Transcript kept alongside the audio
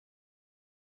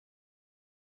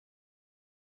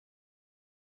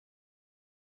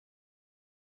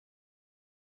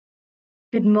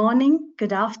Good morning,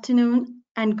 good afternoon,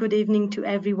 and good evening to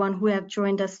everyone who have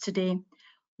joined us today.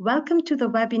 Welcome to the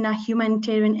webinar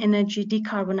Humanitarian Energy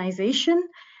Decarbonization,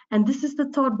 and this is the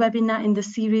third webinar in the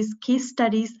series Case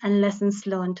Studies and Lessons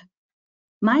Learned.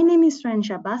 My name is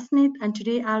Ranja Basnet, and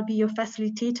today I'll be your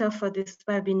facilitator for this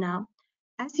webinar.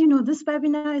 As you know, this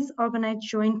webinar is organized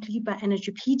jointly by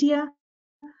Energypedia,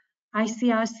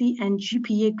 ICRC, and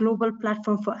GPA Global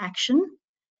Platform for Action,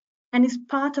 and is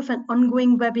part of an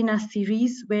ongoing webinar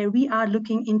series where we are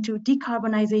looking into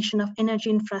decarbonization of energy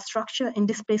infrastructure in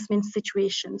displacement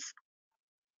situations.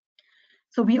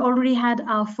 So we already had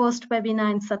our first webinar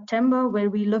in September where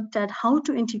we looked at how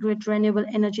to integrate renewable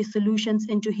energy solutions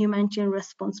into humanitarian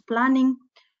response planning,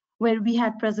 where we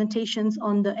had presentations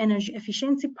on the energy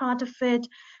efficiency part of it,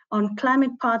 on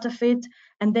climate part of it,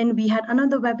 and then we had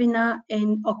another webinar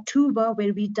in October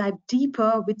where we dived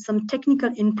deeper with some technical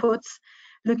inputs,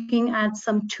 looking at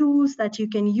some tools that you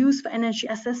can use for energy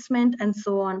assessment and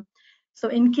so on. So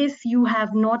in case you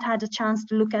have not had a chance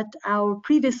to look at our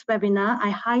previous webinar, I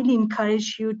highly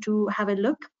encourage you to have a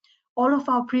look. All of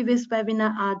our previous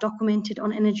webinars are documented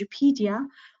on Energypedia,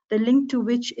 the link to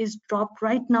which is dropped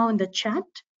right now in the chat.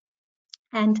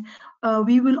 And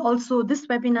we will also, this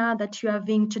webinar that you are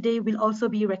viewing today will also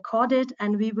be recorded,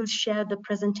 and we will share the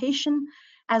presentation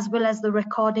as well as the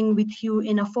recording with you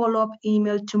in a follow-up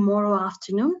email tomorrow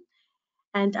afternoon.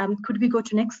 And could we go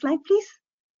to next slide, please?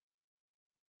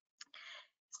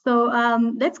 So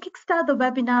let's kickstart the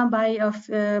webinar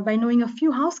by knowing a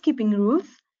few housekeeping rules.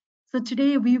 So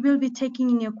today we will be taking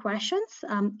in your questions.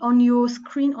 On your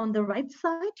screen on the right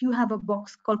side, you have a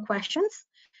box called questions.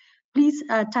 Please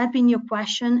type in your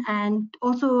question, and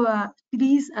also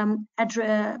please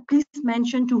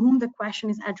mention to whom the question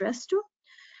is addressed to.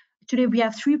 Today we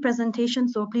have 3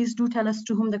 presentations, so please do tell us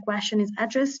to whom the question is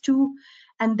addressed to.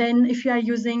 And then if you are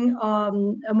using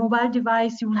a mobile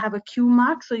device, you will have a Q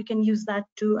mark, so you can use that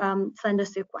to send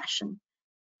us your question.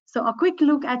 So a quick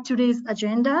look at today's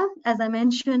agenda. As I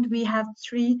mentioned, we have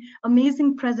 3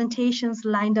 amazing presentations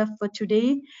lined up for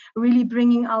today, really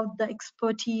bringing out the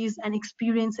expertise and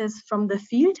experiences from the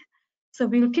field. So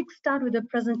we'll kickstart with a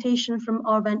presentation from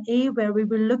Urban A, where we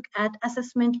will look at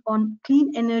assessment on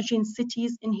clean energy in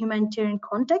cities in humanitarian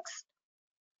context.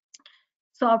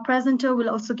 So our presenter will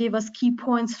also give us key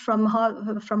points from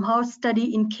her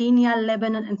study in Kenya,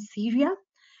 Lebanon, and Syria.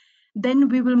 Then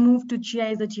we will move to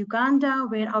GIZ at Uganda,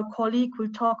 where our colleague will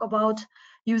talk about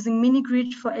using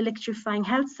mini-grid for electrifying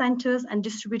health centers and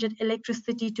distributed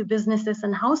electricity to businesses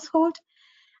and households.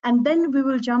 And then we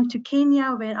will jump to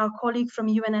Kenya, where our colleague from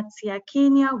UNHCR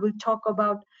Kenya will talk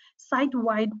about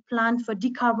site-wide plan for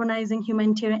decarbonizing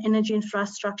humanitarian energy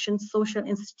infrastructure and social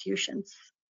institutions.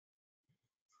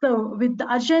 So with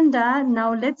the agenda,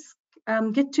 now let's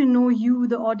get to know you,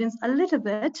 the audience, a little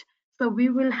bit. So we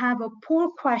will have a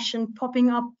poll question popping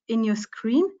up in your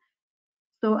screen.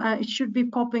 So it should be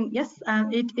popping, yes,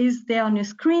 it is there on your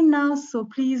screen now. So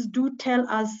please do tell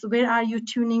us, where are you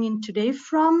tuning in today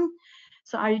from?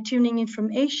 So are you tuning in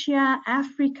from Asia,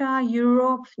 Africa,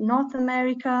 Europe, North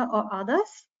America, or others?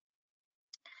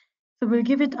 So we'll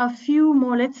give it a few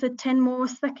more, let's say 10 more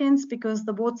seconds, because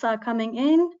the votes are coming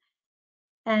in.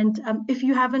 And if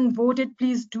you haven't voted,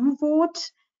 please do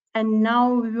vote. And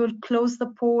now we will close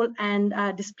the poll and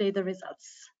display the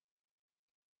results.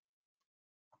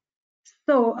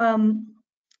 So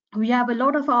we have a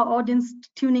lot of our audience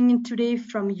tuning in today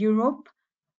from Europe,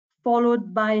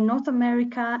 followed by North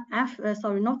America,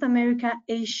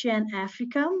 Asia, and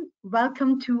Africa.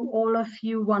 Welcome to all of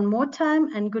you one more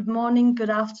time, and good morning, good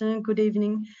afternoon, good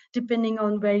evening, depending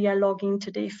on where you're logging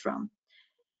today from.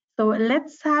 So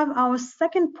let's have our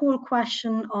second poll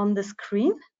question on the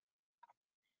screen.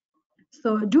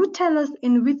 So do tell us,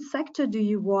 in which sector do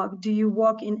you work? Do you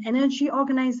work in energy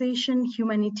organization,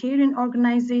 humanitarian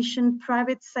organization,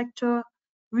 private sector,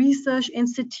 research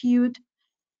institute?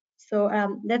 So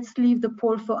let's leave the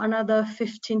poll for another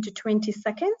 15 to 20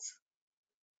 seconds.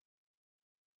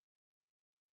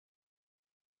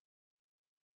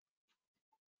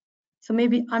 So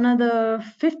maybe another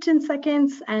 15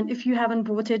 seconds. And if you haven't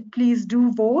voted, please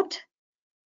do vote.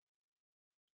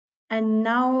 And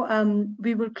now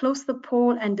we will close the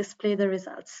poll and display the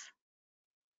results.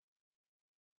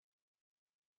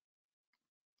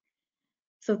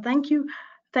 So thank you.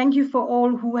 Thank you for all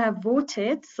who have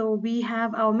voted. So we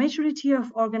have our majority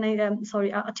of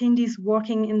attendees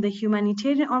working in the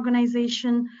humanitarian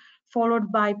organization,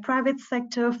 followed by private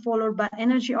sector, followed by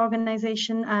energy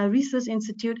organization, research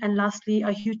institute, and lastly,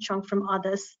 a huge chunk from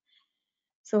others.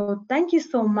 So thank you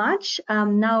so much.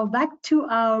 Now back to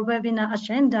our webinar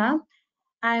agenda.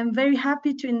 I am very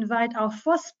happy to invite our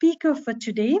first speaker for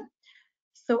today.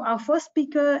 So our first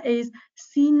speaker is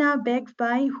Sina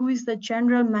Begbay, who is the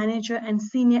General Manager and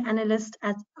Senior Analyst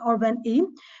at Urban A.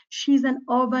 She's an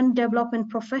urban development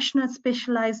professional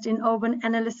specialized in urban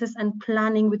analysis and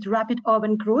planning with rapid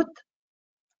urban growth,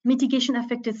 mitigation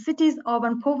affected cities,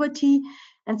 urban poverty,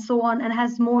 and so on, and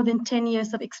has more than 10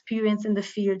 years of experience in the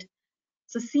field.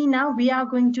 So Sina, we are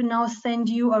going to now send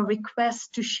you a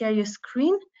request to share your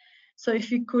screen. So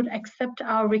if you could accept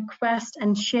our request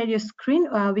and share your screen,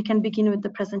 we can begin with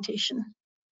the presentation.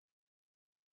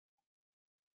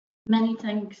 Many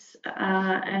thanks,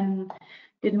 and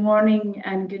good morning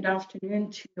and good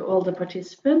afternoon to all the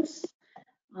participants.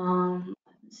 Let's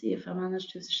see if I manage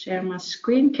to share my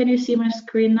screen. Can you see my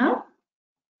screen now?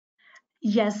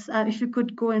 Yes, if you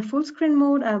could go in full screen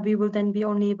mode, we will then be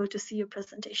only able to see your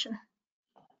presentation.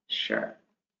 Sure.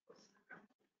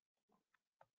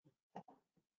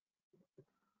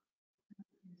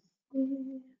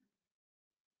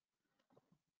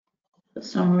 For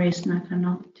some reason, I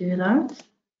cannot do that.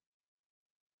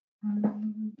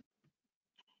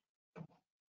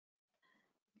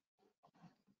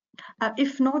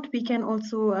 If not, we can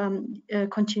also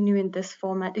continue in this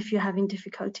format if you're having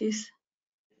difficulties.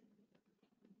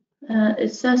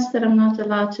 It says that I'm not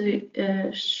allowed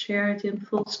to share it in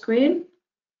full screen.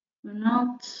 I'm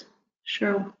not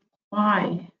sure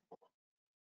why.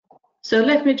 So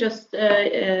let me just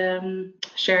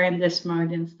share in this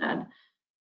mode instead.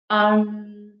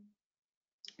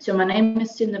 So my name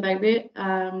is Sina Begbay.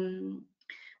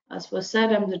 As was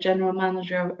said, I'm the general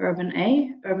manager of Urban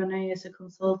A. Urban A is a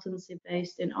consultancy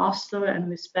based in Oslo, and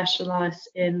we specialize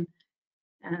in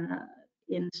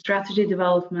strategy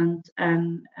development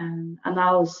and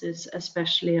analysis,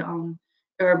 especially on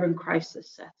urban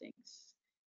crisis settings.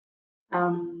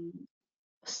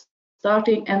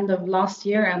 Starting end of last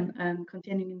year and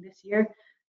continuing this year,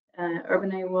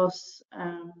 Urban A was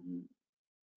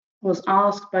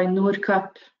asked by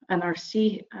NORCAP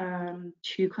NRC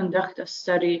to conduct a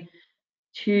study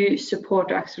to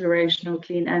support acceleration of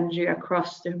clean energy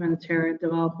across the humanitarian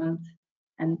development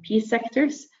and peace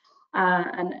sectors,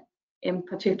 and in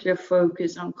particular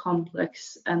focus on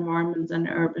complex environment and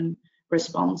urban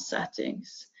response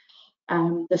settings.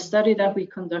 The study that we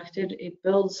conducted, it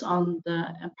builds on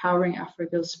the Empowering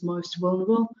Africa's Most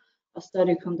Vulnerable, a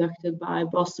study conducted by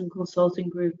Boston Consulting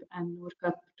Group and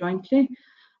NORCAP jointly,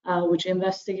 which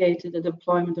investigated the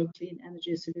deployment of clean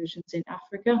energy solutions in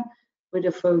Africa with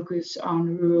a focus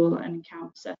on rural and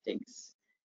camp settings.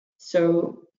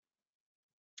 So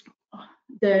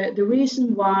the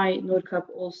reason why NORCAP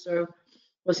also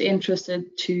was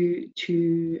interested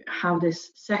to have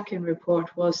this second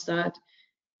report was that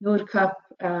NORCAP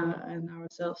and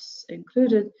ourselves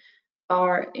included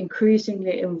are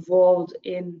increasingly involved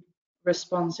in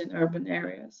response in urban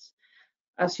areas.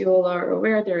 As you all are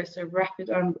aware, there is a rapid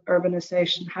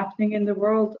urbanization happening in the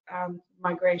world, and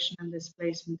migration and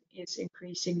displacement is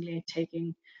increasingly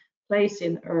taking place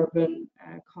in urban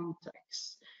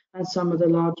contexts. And some of the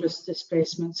largest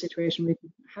displacement situation we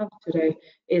have today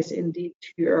is indeed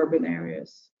to urban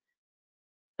areas.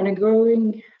 And a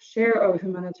growing share of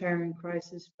humanitarian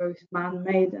crises, both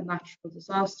man-made and natural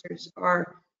disasters,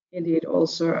 are indeed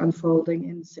also unfolding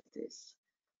in cities.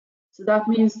 So that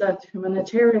means that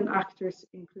humanitarian actors,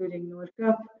 including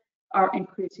NORCAP, are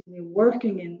increasingly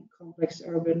working in complex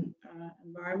urban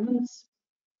environments.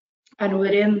 And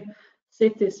within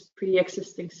cities,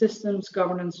 pre-existing systems,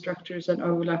 governance structures, and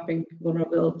overlapping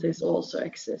vulnerabilities also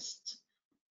exist.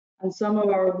 And some of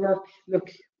our work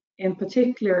look in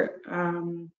particular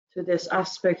to this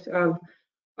aspect of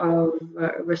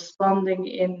responding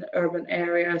in urban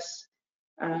areas,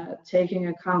 taking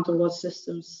account of what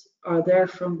systems are there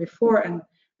from before, and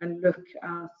look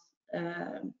at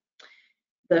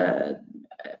the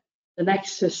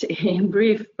nexus in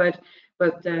brief, but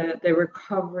the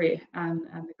recovery and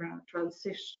the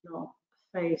transitional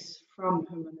phase from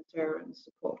humanitarian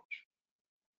support.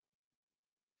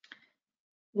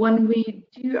 When we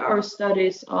do our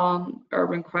studies on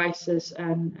urban crisis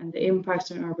and the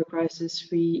impacts on urban crisis,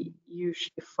 we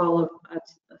usually follow a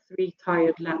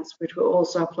three-tiered lens, which we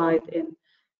also applied in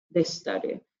this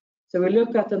study. So we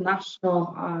look at the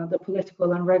national, the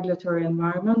political and regulatory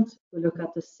environment. We look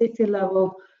at the city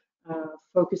level,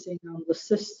 focusing on the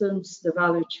systems, the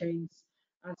value chains,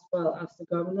 as well as the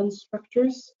governance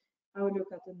structures. And we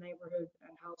look at the neighborhood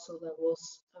and household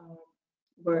levels,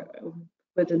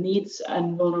 with the needs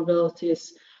and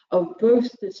vulnerabilities of both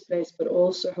displaced but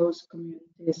also host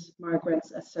communities,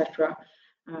 migrants, etc.,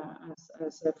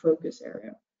 as a focus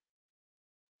area.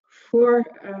 For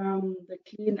the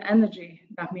clean energy,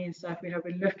 that means that we have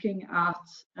been looking at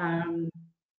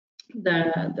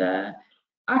the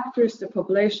actors, the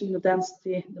population, the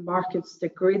density, the markets, the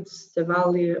grids, the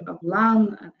value of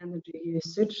land and energy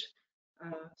usage,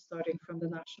 starting from the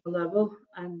national level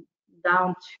and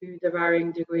down to the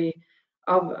varying degree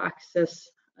of access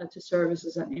to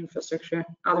services and infrastructure,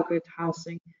 adequate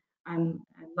housing, and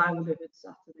livelihoods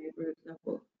at the neighborhood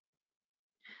level.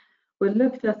 We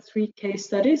looked at 3 case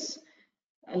studies: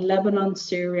 Lebanon,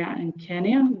 Syria, and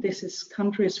Kenya. This is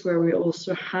countries where we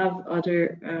also have other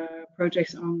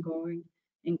projects ongoing,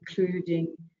 including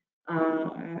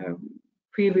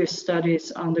previous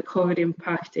studies on the COVID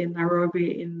impact in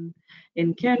Nairobi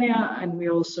in Kenya, and we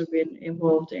also been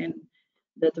involved in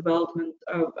the development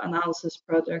of analysis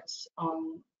projects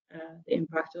on the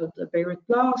impact of the Beirut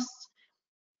blast,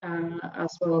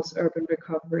 as well as urban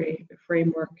recovery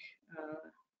framework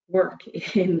work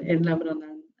in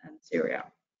Lebanon and Syria.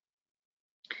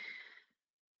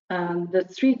 The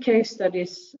 3 case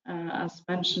studies, as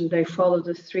mentioned, they follow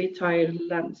the 3-tiered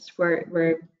lens,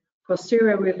 where for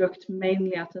Syria we looked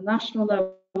mainly at the national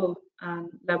level, and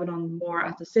Lebanon more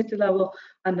at the city level,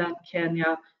 and then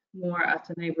Kenya more at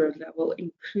the neighborhood level,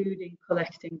 including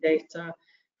collecting data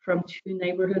from 2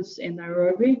 neighborhoods in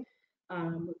Nairobi,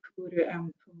 Mukuru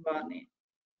and Pumbani.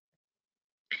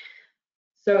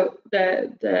 So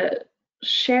the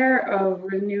share of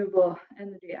renewable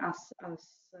energy as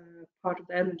part of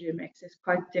the energy mix is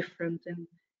quite different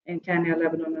in Kenya,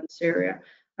 Lebanon, and Syria.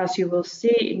 As you will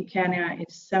see, in Kenya,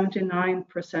 it's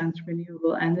 79%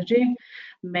 renewable energy,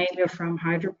 mainly from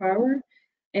hydropower.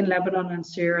 In Lebanon and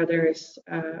Syria, there is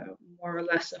more or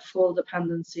less a full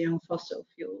dependency on fossil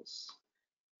fuels.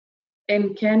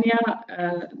 In Kenya,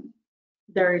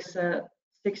 there is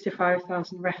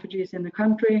 65,000 refugees in the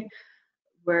country,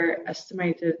 where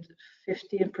estimated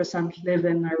 15% live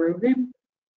in Nairobi.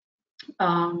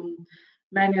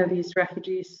 Many of these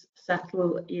refugees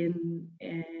settle in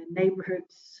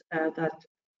neighborhoods that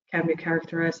can be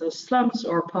characterized as slums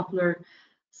or popular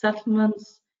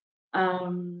settlements,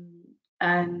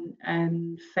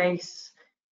 and face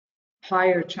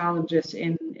higher challenges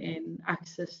in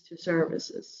access to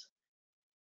services.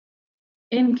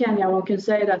 In Kenya, one can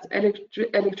say that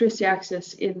electricity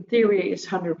access in theory is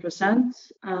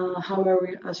 100%.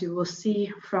 However, as you will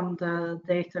see from the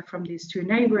data from these 2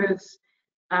 neighborhoods,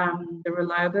 the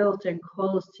reliability and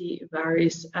quality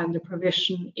varies, and the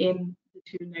provision in the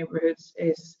 2 neighborhoods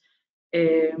is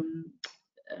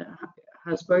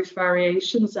has both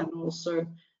variations and also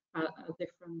a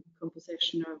different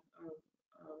composition of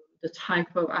the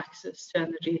type of access to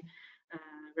energy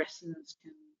residents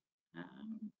can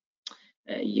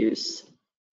use.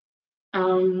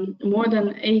 More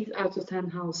than 8 out of 10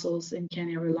 households in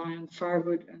Kenya rely on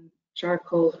firewood and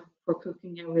charcoal for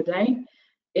cooking every day.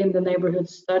 In the neighborhood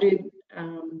studied,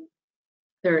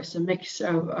 there is a mix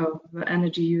of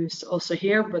energy use also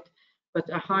here, but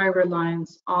a high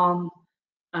reliance on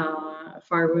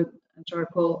firewood and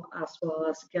charcoal, as well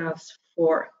as gas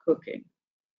for cooking.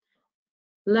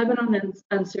 Lebanon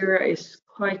and Syria is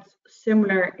quite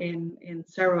similar in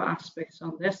several aspects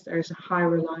on this. There is a high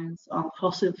reliance on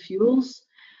fossil fuels.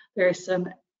 There is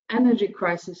an energy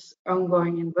crisis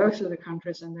ongoing in both of the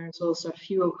countries, and there is also a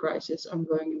fuel crisis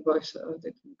ongoing in both of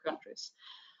the countries.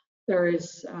 There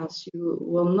is, as you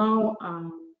will know,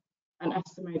 an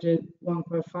estimated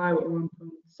 1.5 or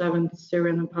 1.7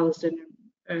 Syrian and Palestinian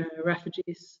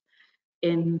refugees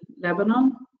in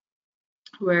Lebanon,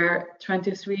 where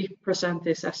 23%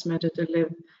 is estimated to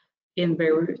live in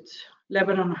Beirut.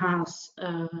 Lebanon has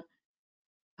the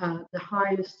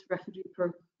highest refugee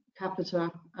per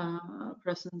capita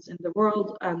presence in the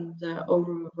world, and the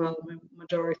overwhelming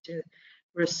majority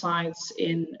resides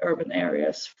in urban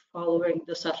areas, following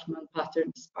the settlement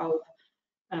patterns of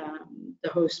the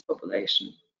host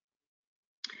population.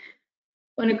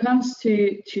 When it comes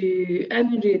to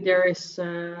energy, there is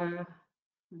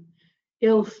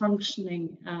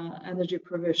ill-functioning energy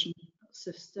provision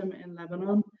system in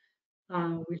Lebanon,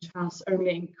 which has only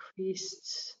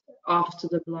increased after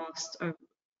the blast of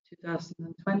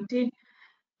 2020,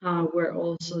 where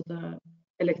also the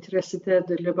Electricité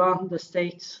de Liban, the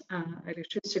state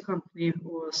electricity company,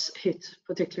 was hit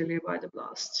particularly by the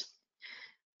blast.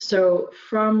 So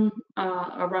from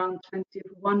around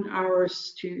 21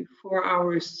 hours to 4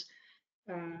 hours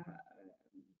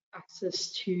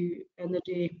access to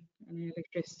energy and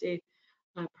electricity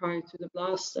prior to the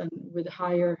blast, and with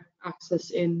higher access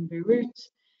in Beirut.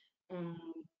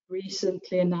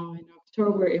 Recently, now in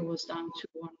October, it was down to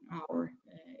 1 hour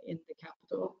in the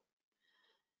capital.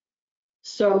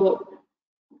 So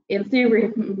in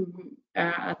theory,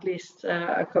 at least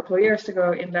a couple of years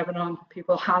ago in Lebanon,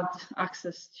 people had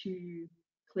access to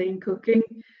clean cooking.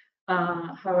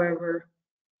 However,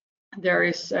 there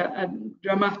is a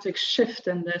dramatic shift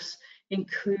in this,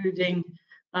 including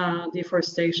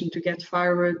deforestation to get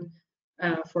firewood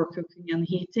for cooking and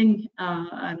heating,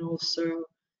 and also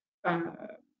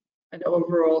an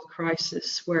overall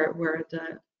crisis where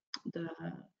the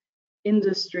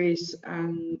industries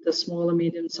and the small and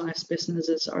medium-sized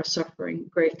businesses are suffering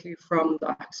greatly from the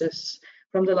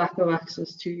lack of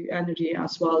access to energy,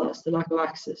 as well as the lack of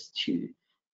access to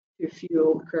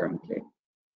fuel currently.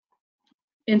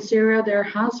 In Syria, there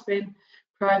has been,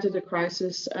 prior to the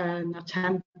crisis, an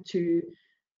attempt to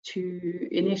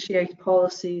initiate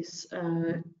policies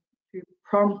to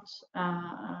prompt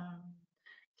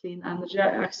clean energy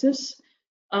access.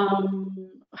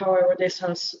 However, this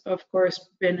has, of course,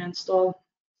 been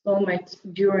stalemate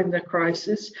during the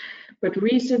crisis. But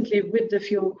recently, with the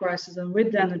fuel crisis and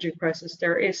with the energy crisis,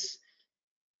 there is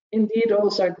indeed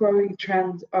also a growing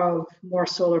trend of more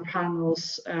solar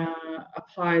panels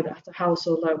applied at the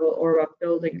household level or at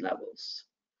building levels.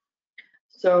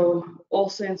 So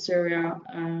also in Syria,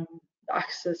 the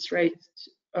access rate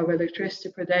of electricity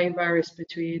per day varies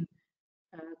between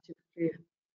typically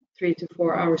 3 to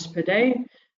 4 hours per day.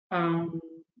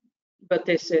 But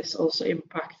this is also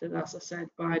impacted, as I said,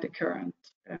 by the current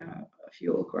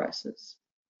fuel crisis.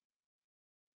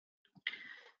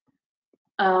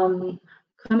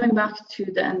 Coming back to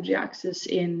the energy access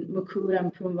in Mukura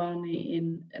and Pumwani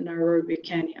in Nairobi,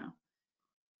 Kenya.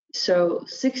 So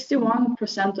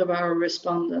 61% of our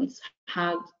respondents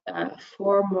had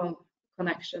formal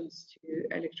connections to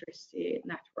electricity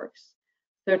networks.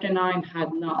 39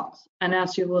 had not. And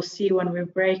as you will see when we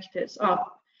break this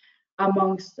up,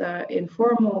 amongst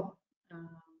informal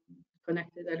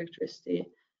connected electricity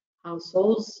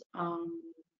households,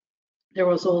 there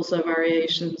was also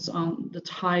variations on the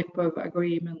type of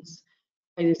agreements,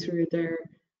 either through their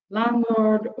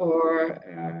landlord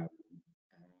or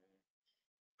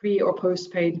pre or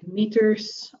post-paid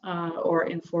meters or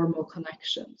informal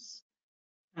connections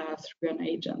through an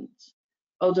agent.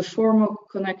 Of the formal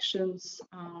connections,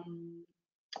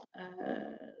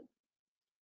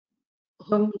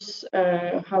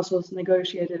 households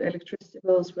negotiated electricity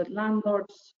bills with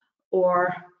landlords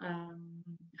or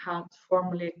had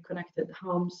formally connected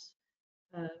homes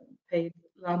paid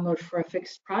landlord for a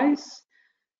fixed price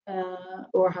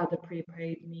or had a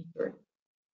prepaid meter.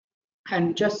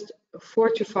 And just 4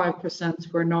 to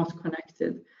 5% were not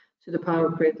connected to the power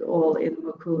grid, all in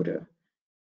Mukuru.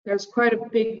 There's quite a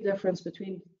big difference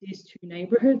between these two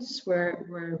neighborhoods, where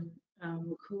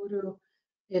Mukuru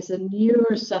is a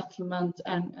newer settlement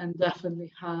and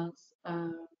definitely has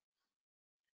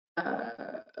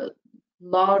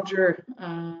larger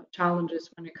challenges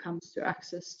when it comes to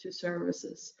access to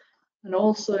services. And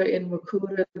also in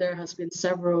Mukuru, there has been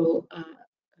several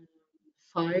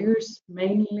fires,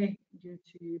 mainly due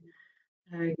to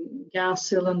gas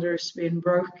cylinders being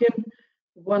broken,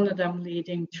 one of them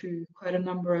leading to quite a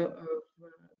number of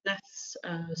deaths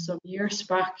some years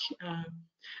back,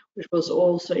 which was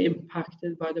also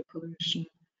impacted by the pollution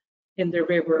in the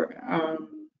river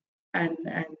and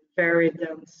very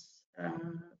dense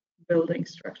building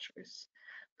structures.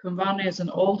 Pumwani is an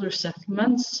older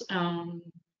settlement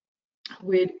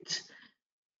with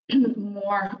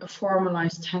more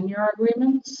formalized tenure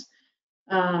agreements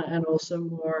and also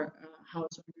more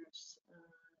house owners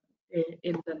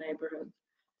in the neighborhood.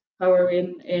 However,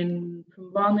 in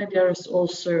Pumwani, there is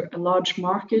also a large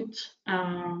market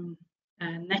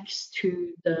next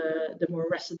to the more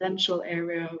residential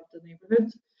area of the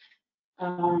neighborhood.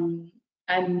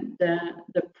 And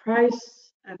the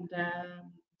price and the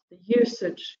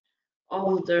usage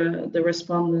of the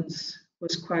respondents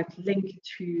was quite linked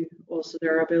to also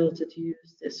their ability to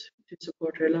use this to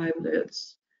support their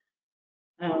livelihoods.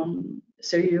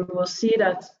 So you will see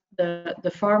that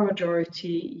the far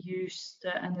majority use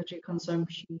the energy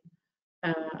consumption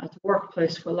at the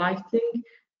workplace for lighting,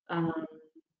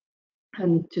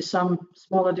 and to some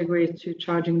smaller degree to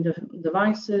charging the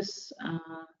devices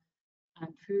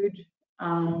and food,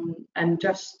 and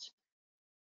just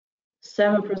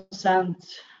 7%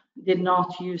 did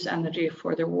not use energy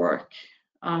for their work.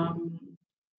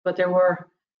 But there were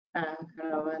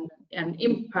kind of an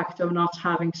impact of not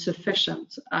having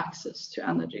sufficient access to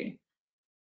energy.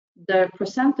 The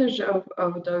percentage of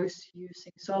those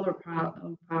using solar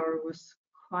power was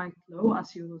quite low,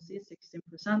 as you will see,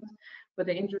 16%. But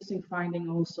the interesting finding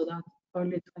also that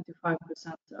only 25%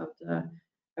 of the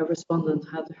respondents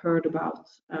had heard about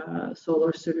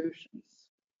solar solutions.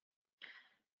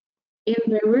 In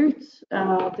Beirut,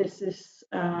 this is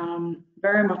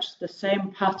very much the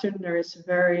same pattern. There is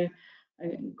very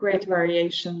great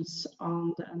variations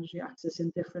on the energy access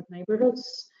in different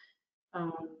neighborhoods.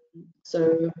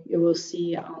 So you will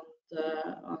see on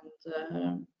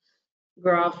the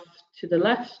graph to the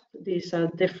left, these are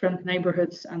different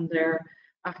neighborhoods and their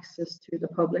access to the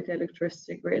public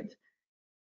electricity grid.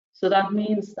 So that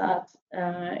means that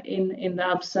in the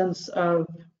absence of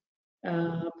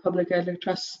public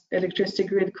electricity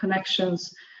grid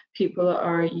connections, people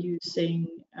are using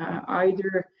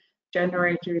either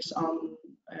generators on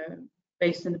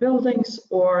based in the buildings,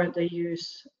 or they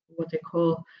use what they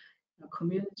call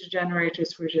community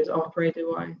generators, which is operated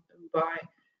by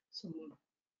some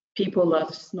people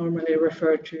that's normally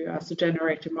referred to as the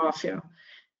generator mafia.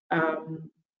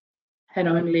 And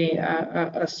only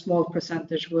a small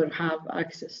percentage would have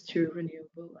access to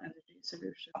renewable energy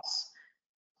solutions.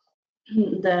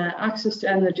 The access to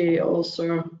energy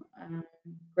also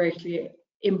greatly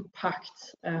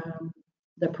impacts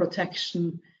the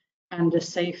protection and the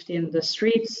safety in the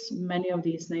streets. Many of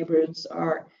these neighborhoods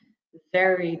are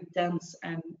very dense,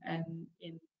 and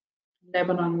in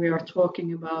Lebanon we are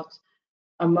talking about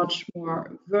a much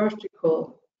more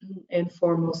vertical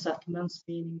informal settlements,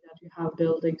 meaning that you have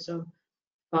buildings of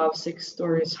 5-6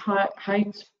 stories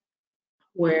height,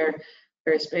 where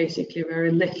there's basically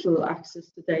very little access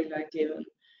to daylight even.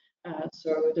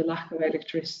 So the lack of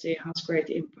electricity has great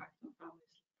impact on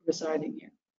families residing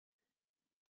here.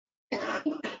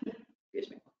 Excuse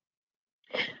me.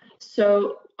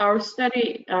 So our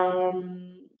study,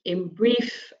 in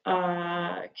brief,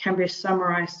 can be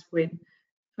summarized with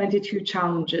 22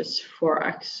 challenges for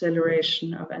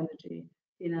acceleration of clean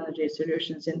energy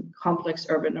solutions in complex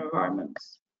urban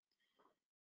environments.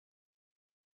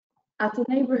 At the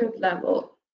neighborhood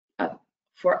level,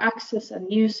 for access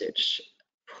and usage,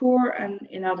 poor and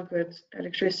inadequate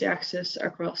electricity access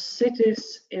across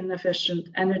cities, inefficient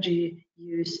energy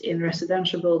use in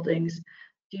residential buildings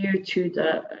due to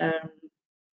the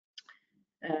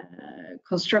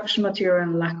construction material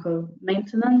and lack of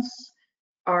maintenance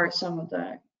are some of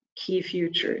the key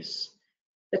features.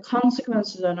 The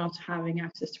consequences of not having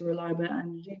access to reliable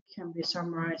energy can be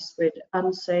summarized with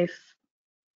unsafe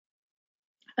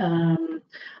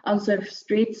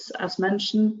streets, as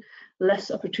mentioned,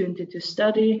 less opportunity to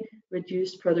study,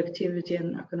 reduced productivity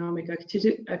and economic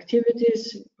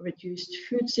activities, reduced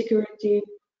food security,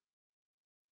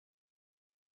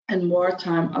 and more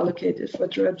time allocated for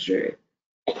drudgery.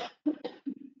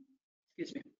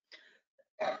 Excuse me.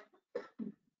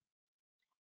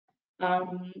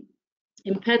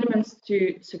 Impediments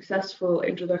to successful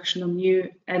introduction of new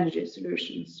energy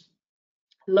solutions.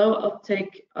 Low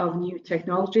uptake of new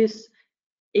technologies,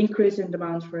 increase in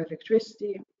demand for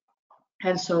electricity,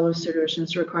 and solar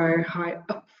solutions require high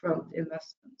upfront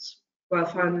investments, while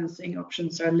financing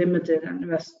options are limited and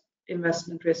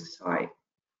investment risks high.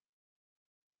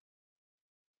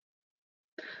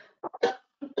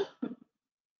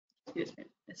 Excuse me,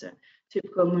 it's a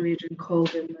typical Norwegian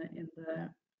cold in the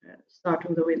start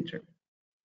of the winter.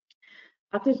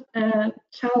 At the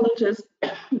challenges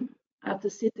at the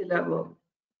city level,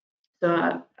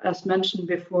 so as mentioned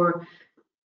before,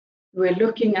 we're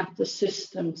looking at the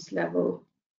systems level,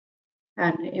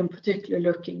 and in particular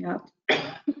looking at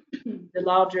the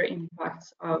larger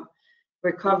impacts of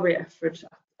recovery efforts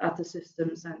at the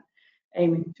systems, and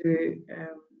aiming to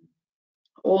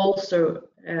also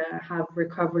have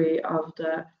recovery of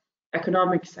the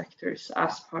economic sectors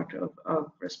as part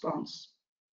of response.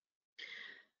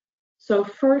 So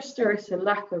first, there is a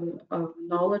lack of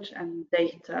knowledge and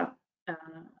data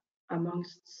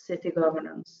amongst city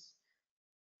governance,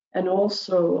 and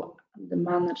also the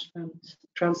management,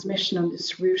 transmission and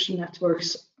distribution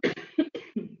networks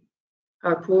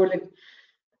are poor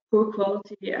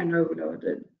quality and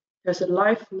overloaded. There's a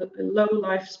low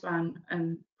lifespan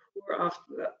and poor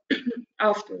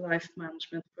afterlife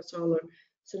management for solar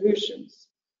solutions.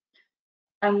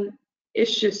 And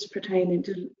issues pertaining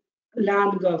to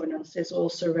land governance is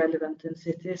also relevant in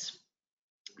cities.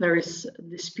 There is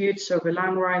disputes over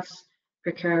land rights,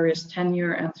 precarious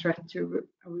tenure, and threat to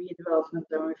redevelopment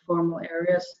of informal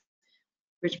areas,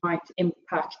 which might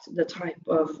impact the type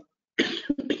of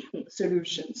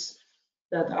solutions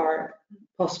that are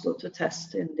possible to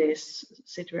test in these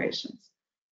situations.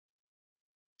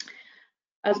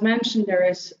 As mentioned, there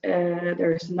is a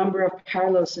number of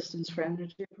parallel systems for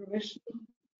energy provision,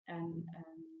 and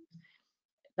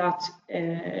that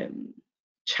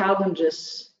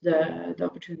challenges the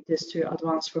opportunities to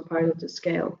advance for pilot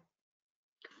scale.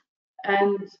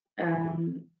 And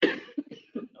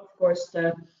of course,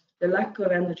 the lack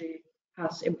of energy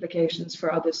has implications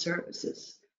for other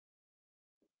services.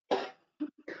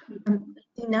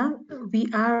 Tina, we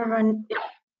are running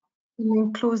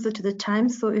closer to the time,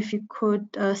 so if you could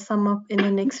sum up in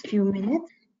the next few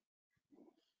minutes.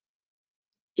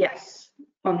 Yes,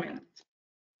 1 minute.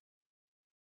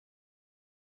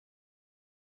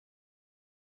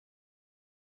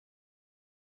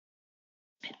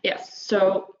 Yes,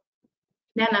 so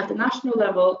then at the national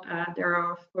level, there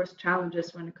are of course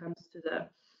challenges when it comes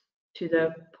to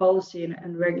the policy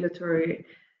and regulatory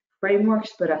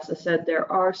frameworks, but as I said,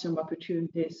 there are some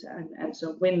opportunities and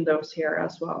some windows here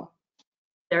as well.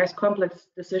 There is complex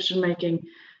decision making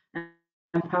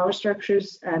and power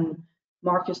structures, and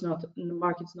markets not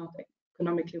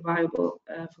economically viable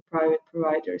for private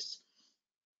providers,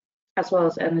 as well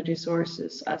as energy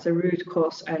sources as a root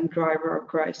cause and driver of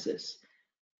crisis.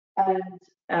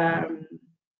 And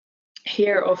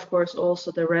here, of course,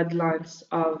 also the red lines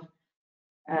of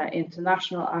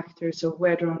international actors of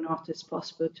whether or not it's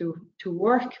possible to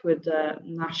work with the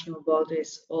national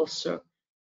bodies also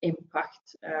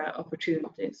impact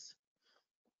opportunities.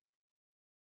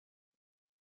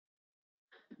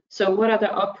 So what are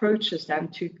the approaches then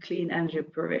to clean energy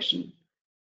provision?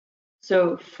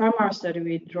 So from our study,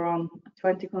 we've drawn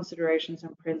 20 considerations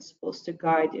and principles to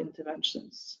guide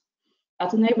interventions.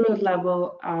 At the neighborhood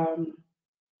level,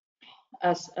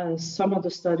 as some of the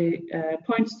study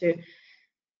points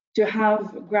to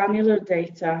have granular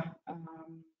data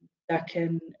that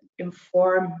can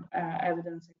inform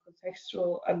evidence and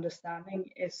contextual understanding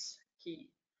is key.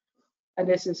 And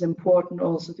this is important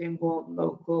also to involve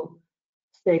local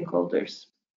stakeholders.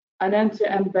 And then to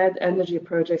embed energy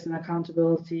projects and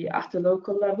accountability at the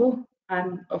local level,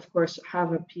 and of course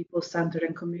have a people-centered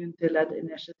and community-led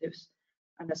initiatives,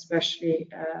 and especially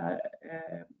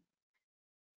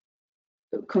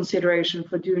consideration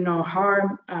for do no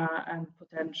harm and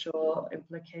potential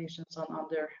implications on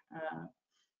other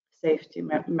safety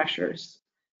measures.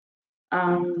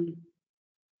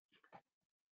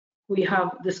 We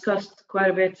have discussed quite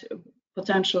a bit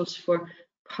potentials for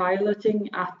piloting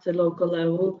at the local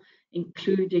level,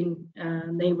 including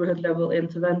neighborhood level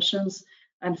interventions,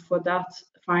 and for that,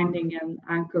 finding an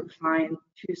anchor client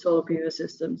to solar PV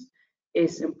systems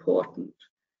is important.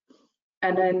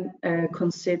 And then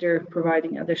consider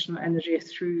providing additional energy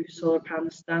through solar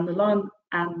panels standalone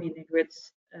and mini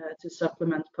grids to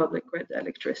supplement public grid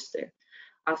electricity.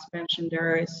 As mentioned,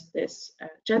 there is this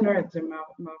generator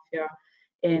mafia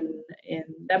in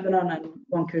Lebanon, and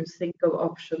one could think of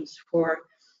options for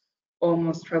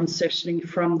almost transitioning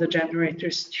from the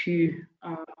generators to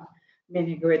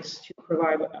mini grids to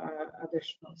provide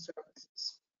additional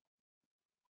services.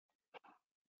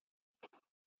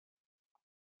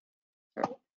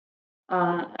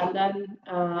 And then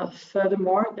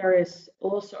furthermore, there is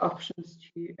also options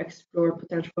to explore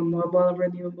potential for mobile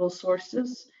renewable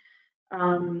sources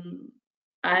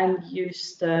and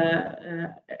use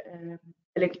the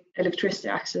electricity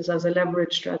access as a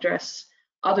leverage to address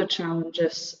other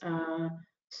challenges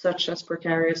such as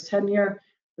precarious tenure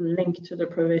linked to the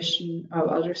provision of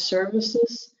other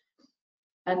services,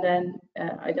 and then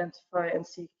identify and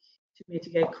seek to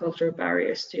mitigate cultural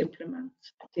barriers to implement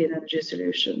clean energy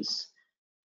solutions,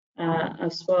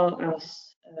 as well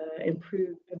as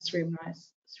improve and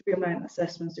streamline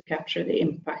assessments to capture the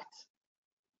impact.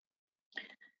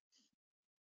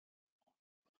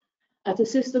 At the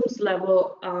systems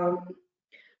level,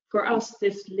 for us,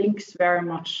 this links very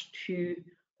much to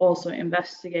also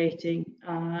investigating,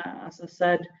 as I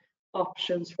said,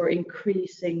 options for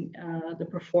increasing the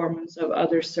performance of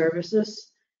other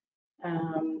services,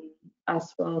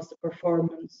 as well as the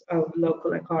performance of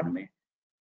local economy.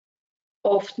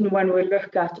 Often when we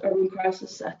look at urban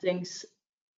crisis settings,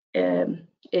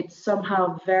 it's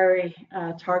somehow very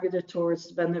targeted towards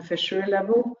the beneficiary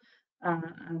level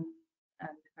and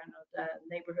kind of the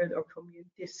neighborhood or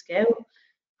community scale.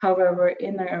 However,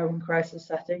 in an urban crisis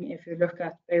setting, if you look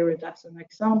at Beirut as an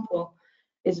example,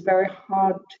 it's very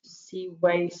hard to see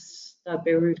ways that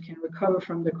Beirut can recover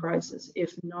from the crisis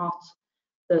if not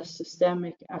the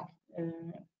systemic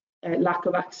lack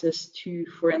of access to,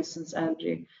 for instance,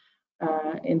 energy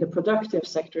in the productive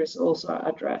sector is also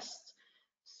addressed.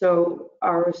 So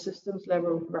our systems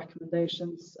level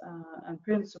recommendations and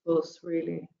principles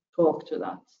really talk to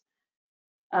that.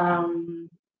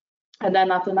 And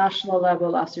then at the national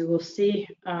level, as you will see,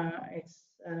 it's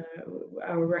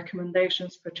our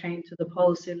recommendations pertain to the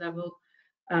policy level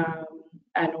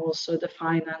and also the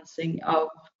financing of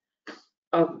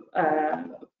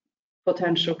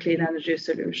potential clean energy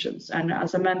solutions. And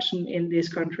as I mentioned, in these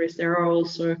countries, there are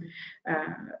also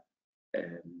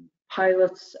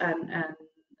pilots and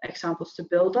examples to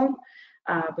build on,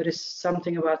 but it's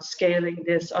something about scaling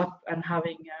this up and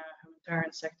having a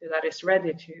humanitarian sector that is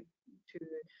ready to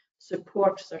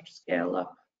support such scale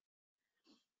up.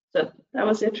 So that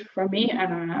was it from me,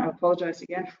 and I apologize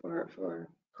again for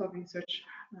covering such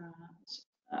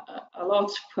a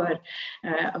lot, but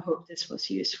I hope this was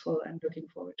useful and looking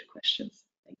forward to questions.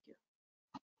 Thank you.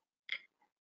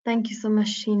 Thank you so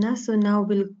much, Sheena. So now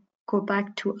we'll go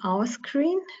back to our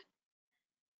screen.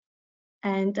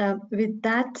 And with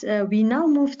that, we now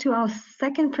move to our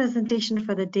second presentation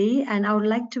for the day. And I would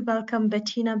like to welcome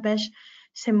Bettina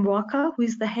Besh-Semwaka, who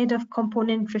is the head of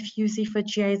component refugee for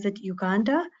GIZ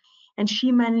Uganda. And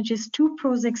she manages 2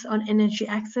 projects on energy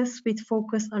access with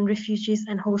focus on refugees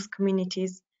and host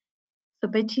communities. So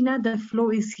Bettina, the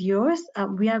floor is yours.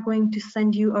 We are going to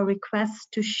send you a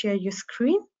request to share your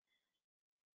screen.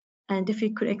 And if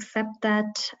you could accept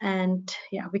that, and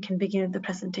yeah, we can begin the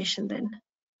presentation then.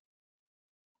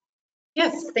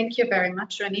 Yes, thank you very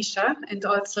much, Ranisha, and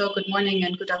also good morning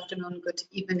and good afternoon, good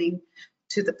evening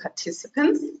to the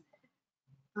participants.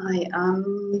 I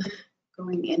am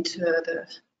going into the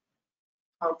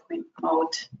PowerPoint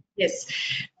mode. Yes,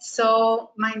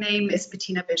 so my name is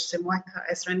Bettina Besh-Semwaka,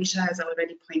 as Ranisha has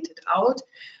already pointed out.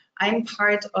 I'm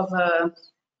part of a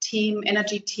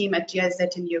energy team at GIZ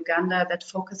in Uganda that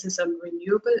focuses on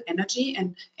renewable energy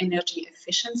and energy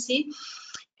efficiency.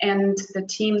 And the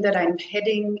team that I'm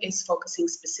heading is focusing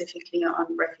specifically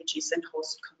on refugees and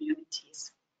host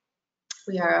communities.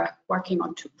 We are working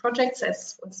on 2 projects,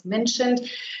 as was mentioned.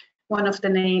 One of the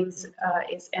names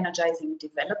is Energizing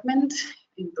Development,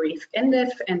 in brief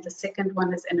ENDEF, and the second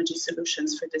one is Energy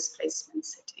Solutions for Displacement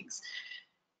Settings.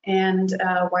 And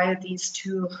while these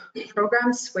 2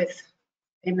 programs, with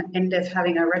ENDEF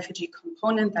having a refugee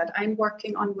component that I'm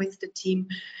working on with the team,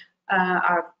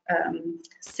 are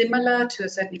similar to a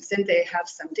certain extent. They have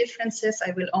some differences.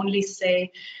 I will only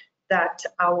say that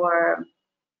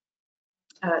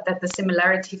that the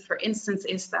similarity, for instance,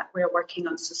 is that we're working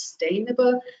on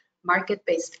sustainable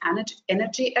market-based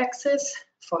energy access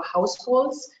for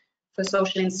households, for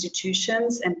social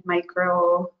institutions, and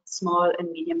micro, small,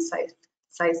 and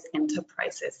medium-sized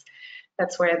enterprises.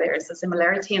 That's where there is a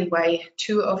similarity, and why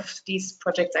 2 of these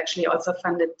projects actually also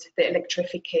funded the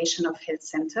electrification of health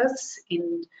centers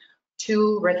in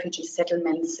 2 refugee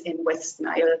settlements in West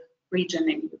Nile region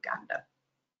in Uganda.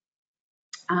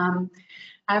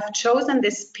 I've chosen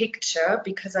this picture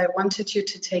because I wanted you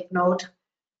to take note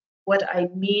what I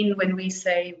mean when we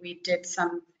say we did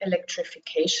some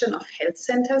electrification of health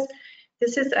centers.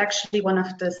 This is actually one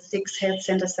of the 6 health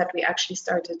centers that we actually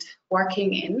started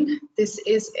working in. This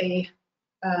is a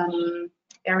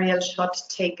aerial shot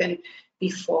taken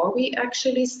before we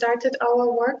actually started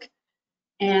our work,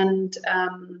 and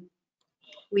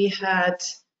we had,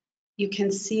 you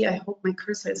can see, I hope my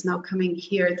cursor is now coming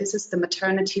here, this is the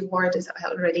maternity ward. I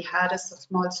already had a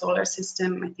small solar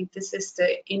system. I think this is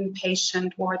the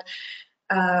inpatient ward,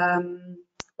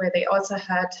 where they also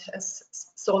had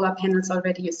solar panels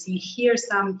already. You see here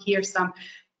some,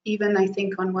 even I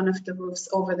think on one of the roofs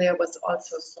over there was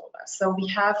also solar. So we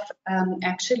have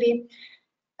actually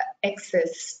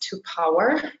access to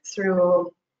power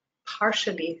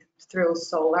partially through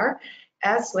solar,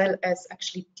 as well as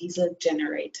actually diesel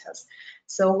generators.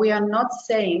 So we are not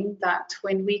saying that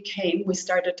when we came, we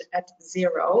started at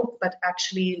 0, but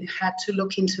actually had to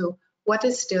look into what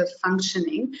is still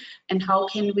functioning and how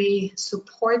can we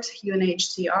support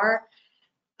UNHCR,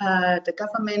 the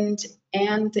government,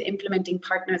 and the implementing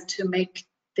partners to make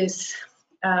this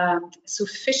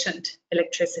sufficient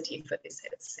electricity for these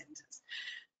health centers.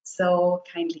 So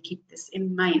kindly keep this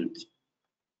in mind.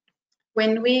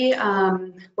 When we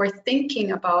were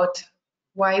thinking about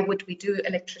why would we do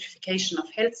electrification of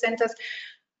health centers,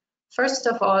 first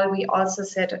of all, we also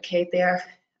said, okay,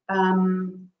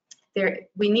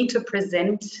 we need to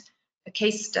present a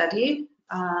case study,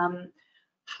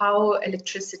 how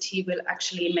electricity will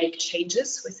actually make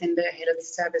changes within the health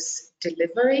service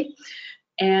delivery.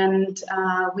 And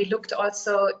we looked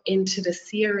also into the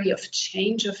theory of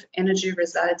change of energy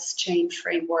results chain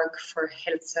framework for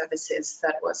health services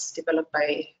that was developed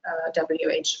by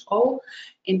WHO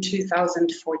in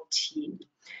 2014.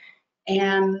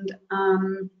 And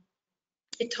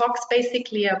it talks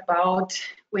basically about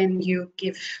when you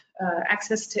give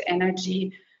access to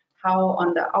energy, how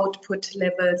on the output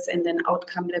levels and then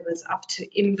outcome levels up to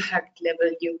impact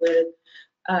level you will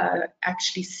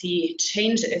actually see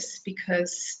changes,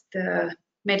 because the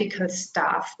medical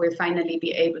staff will finally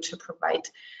be able to provide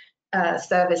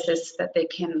services that they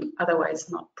can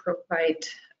otherwise not provide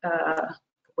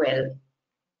well.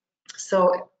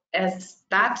 So as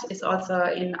that is also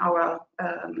in our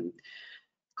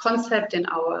concept, in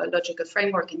our logical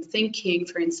framework and thinking,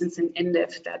 for instance, in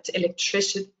ENDEF, that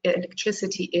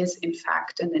electricity is in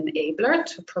fact an enabler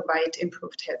to provide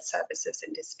improved health services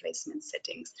in displacement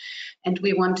settings. And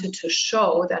we wanted to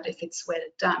show that if it's well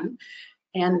done,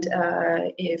 and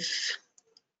if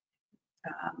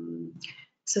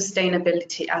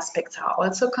sustainability aspects are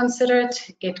also considered,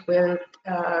 it will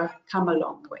come a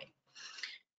long way.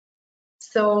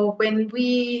 So when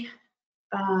we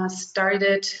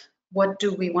started, what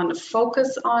do we want to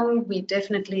focus on? We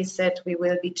definitely said we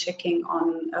will be checking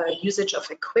on usage of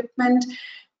equipment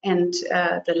and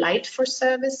the light for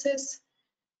services.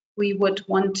 We would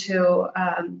want to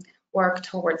work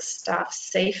towards staff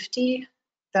safety.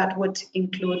 That would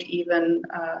include even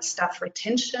staff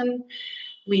retention.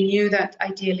 We knew that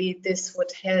ideally this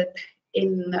would help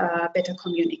in better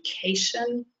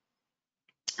communication.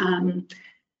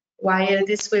 While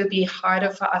this will be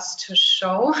harder for us to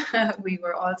show, we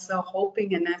were also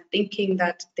hoping and thinking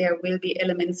that there will be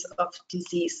elements of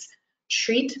disease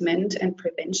treatment and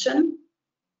prevention.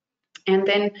 And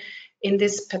then in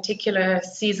this particular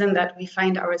season that we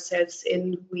find ourselves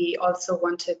in, we also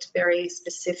wanted very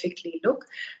specifically look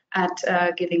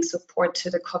at giving support to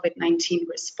the COVID-19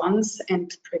 response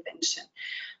and prevention.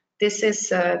 This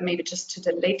is maybe just to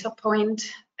the later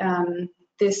point.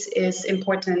 This is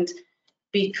important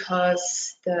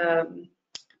because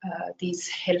these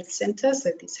health centers,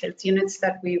 these health units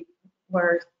that we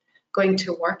were going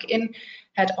to work in,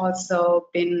 had also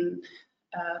been,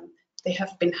 they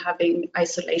have been having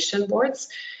isolation wards.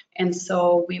 And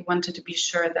so we wanted to be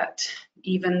sure that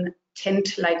even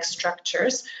tent-like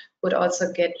structures would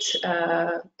also get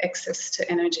access to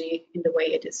energy in the way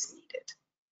it is needed.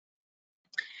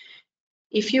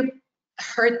 If you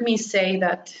heard me say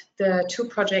that the two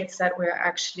projects that we're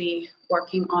actually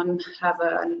working on have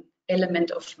an element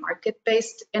of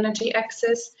market-based energy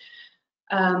access,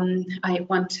 I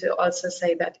want to also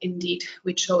say that indeed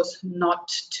we chose not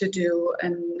to do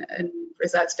a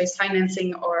results-based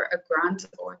financing or a grant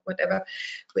or whatever.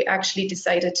 We actually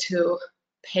decided to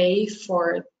pay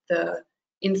for the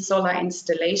solar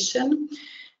installation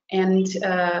and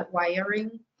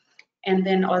wiring, and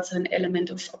then also an element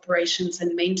of operations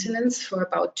and maintenance for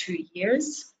about 2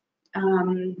 years.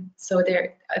 So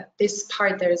there, at this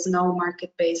part, there is no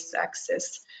market-based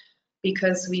access,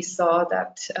 because we saw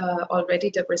that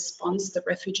already the response, the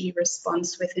refugee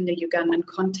response within the Ugandan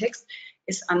context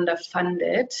is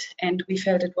underfunded, and we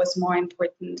felt it was more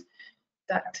important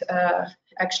that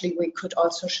actually we could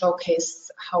also showcase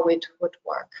how it would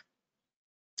work.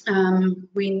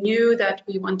 We knew that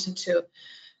we wanted to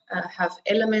have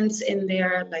elements in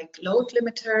there like load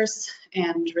limiters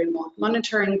and remote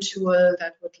monitoring tool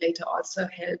that would later also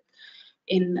help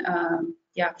in,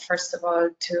 first of all,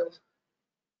 to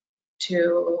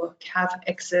have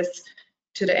access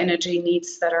to the energy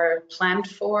needs that are planned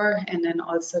for, and then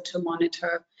also to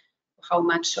monitor how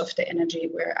much of the energy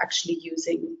we're actually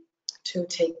using to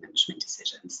take management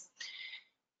decisions.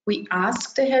 We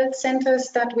asked the health centers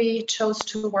that we chose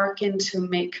to work in to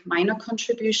make minor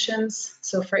contributions.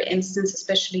 So for instance,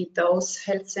 especially those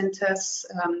health centers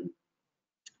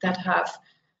that have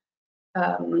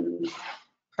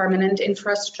permanent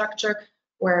infrastructure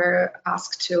were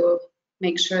asked to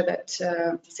make sure that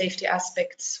safety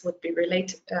aspects would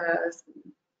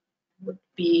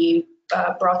be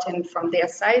brought in from their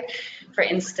side. For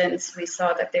instance, we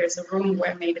saw that there's a room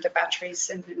where maybe the batteries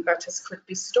and inverters could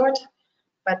be stored,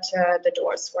 but the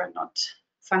doors were not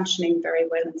functioning very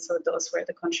well, and so those were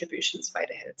the contributions by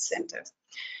the health center.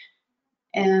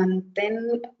 And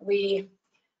then we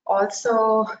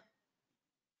also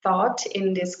thought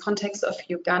in this context of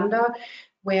Uganda,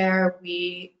 where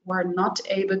we were not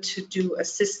able to do a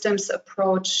systems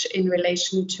approach in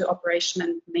relation to operation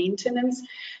and maintenance,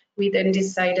 we then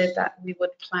decided that we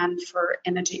would plan for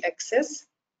energy access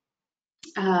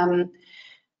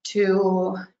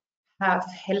to have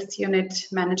health unit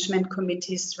management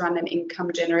committees run an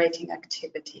income generating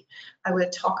activity. I will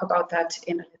talk about that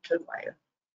in a little while.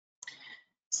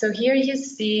 So here you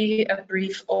see a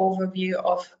brief overview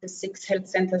of the 6 health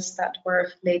centers that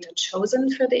were later chosen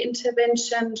for the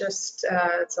intervention. Just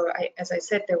as I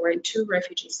said, there were 2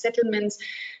 refugee settlements.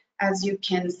 As you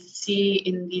can see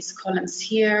in these columns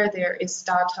here, there is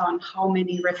data on how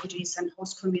many refugees and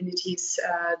host communities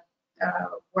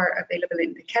were available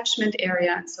in the catchment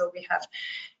area. And so we have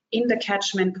in the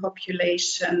catchment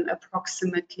population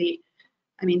approximately,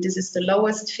 I mean, this is the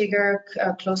lowest figure,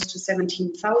 close to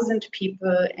 17,000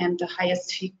 people, and the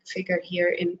highest figure here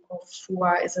in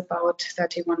Ofua is about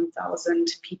 31,000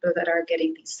 people that are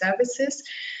getting these services.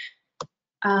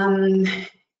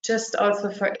 Just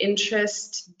also for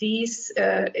interest, these,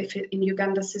 if in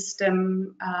Uganda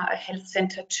system, a health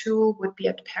center 2 would be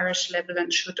at parish level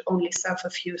and should only serve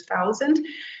a few thousand,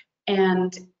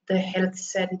 and the health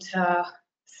center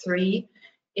 3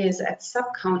 is at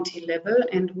sub-county level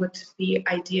and would be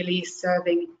ideally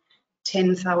serving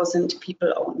 10,000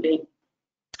 people only.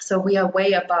 So we are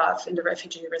way above in the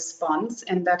refugee response,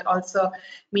 and that also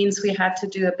means we had to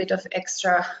do a bit of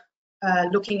extra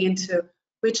looking into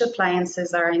which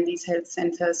appliances are in these health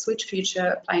centers, which future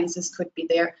appliances could be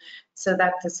there, so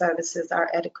that the services are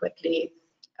adequately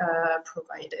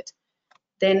provided.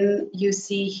 Then you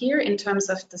see here in terms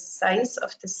of the size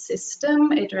of the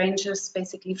system, it ranges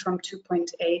basically from 2.8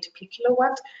 per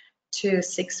kilowatt to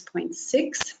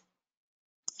 6.6.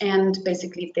 And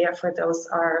basically therefore those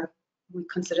are, we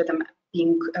consider them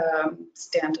being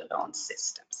standalone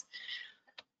systems.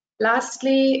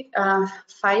 Lastly,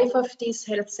 5 of these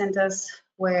health centers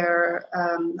were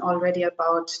already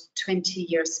about 20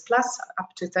 years plus,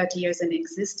 up to 30 years in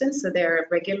existence, so they're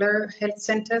regular health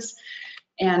centers.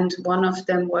 And one of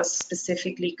them was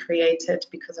specifically created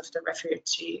because of the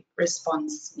refugee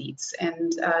response needs.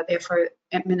 And therefore,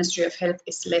 Ministry of Health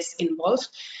is less involved,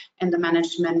 and the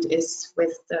management is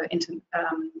with the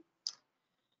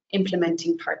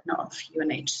implementing partner of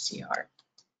UNHCR.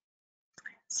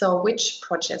 So which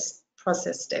process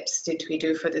steps did we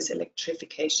do for this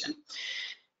electrification?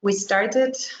 We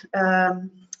started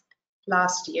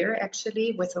last year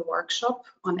actually with a workshop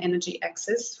on energy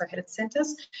access for health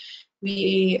centers.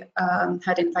 We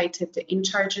had invited the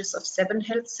in-charges of 7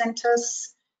 health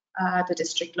centers, the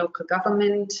district local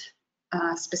government,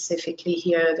 specifically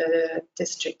here the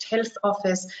district health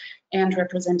office, and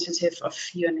representative of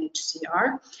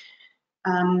UNHCR,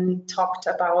 talked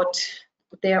about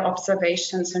their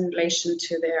observations in relation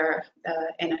to their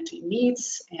energy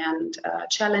needs and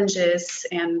challenges,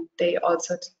 and they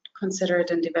also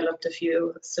considered and developed a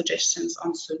few suggestions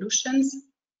on solutions.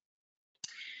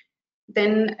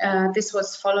 Then this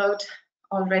was followed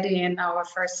already in our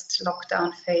first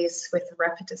lockdown phase with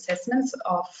rapid assessments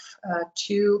of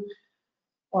 2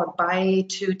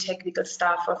 technical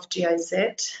staff of GIZ.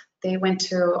 They went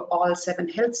to all 7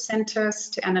 health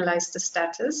centers to analyze the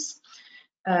status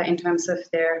in terms of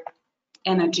their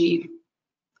energy,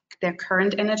 their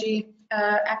current energy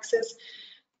access,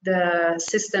 the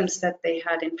systems that they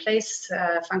had in place,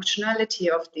 functionality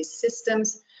of these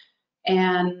systems,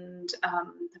 and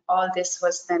all this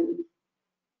was then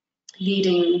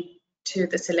leading to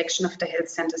the selection of the health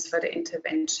centers for the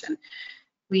intervention.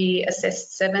 We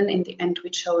assessed 7, in the end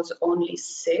we chose only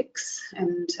 6,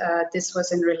 and this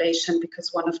was in relation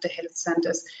because one of the health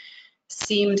centers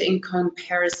seemed in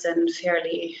comparison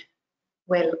fairly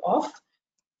well off.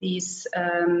 These,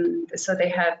 so they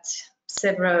had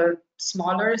several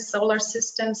smaller solar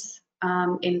systems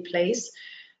in place,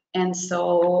 and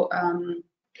so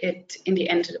in the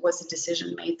end it was a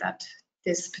decision made that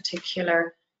this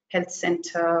particular health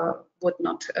center would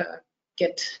not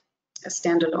get a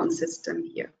standalone system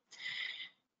here.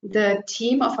 The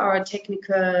team of our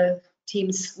technical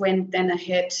teams went then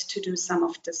ahead to do some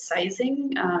of the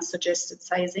sizing, suggested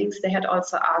sizings. They had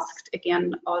also asked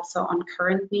again also on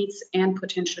current needs and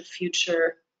potential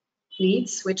future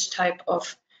needs, which type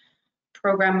of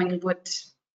programming would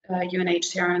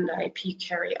UNHCR and the IP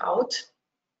carry out.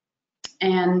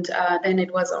 And then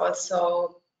it was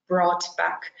also brought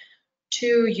back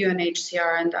to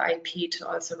UNHCR and the IP to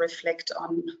also reflect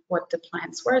on what the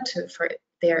plans were for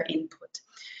their input.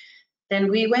 Then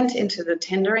we went into the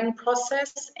tendering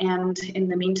process, and in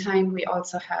the meantime we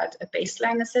also had a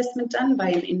baseline assessment done by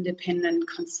an independent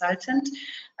consultant,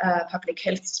 public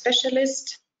health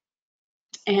specialist.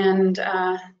 And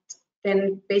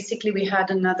then basically we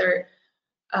had another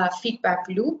feedback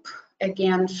loop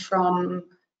again from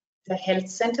the health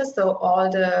center. So all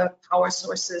the power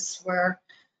sources were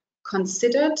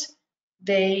considered.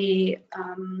 They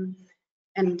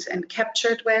and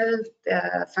captured well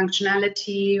the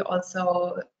functionality,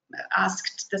 also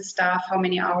asked the staff how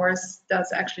many hours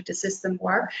does actually the system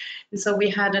work. And so we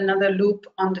had another loop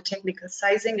on the technical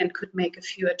sizing and could make a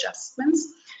few adjustments.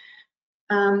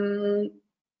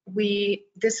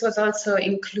 This was also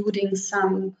including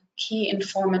some key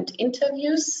informant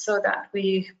interviews so that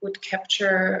we would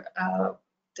capture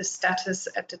the status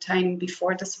at the time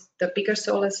before the bigger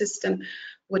solar system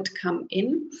would come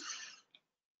in.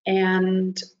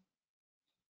 And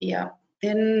yeah,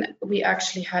 then we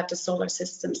actually had the solar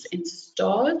systems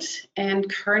installed, and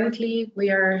currently we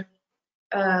are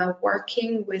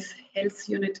working with health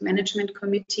unit management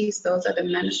committees. Those are the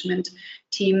management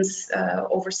teams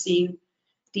overseeing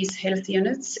these health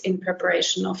units in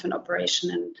preparation of an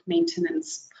operation and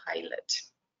maintenance pilot.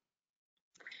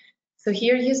 So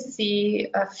here you see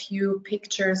a few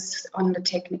pictures on the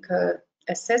technical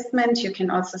assessment. You can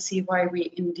also see why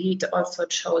we indeed also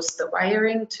chose the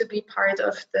wiring to be part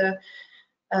of the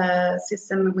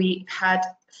system. We had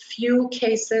few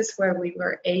cases where we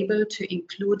were able to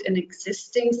include an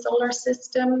existing solar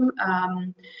system,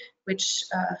 which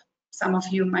some of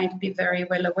you might be very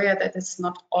well aware that it's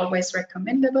not always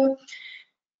recommendable.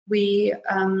 We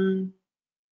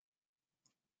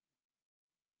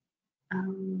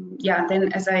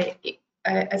then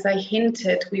as I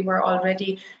hinted, we were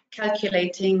already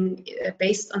calculating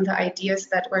based on the ideas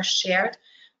that were shared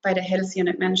by the health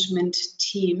unit management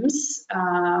teams,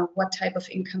 what type of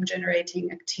income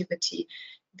generating activity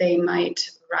they might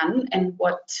run and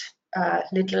what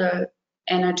little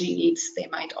energy needs they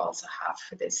might also have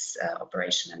for this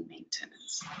operation and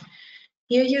maintenance.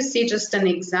 Here you see just an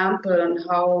example on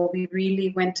how we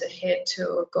really went ahead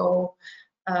to go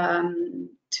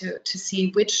to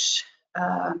see which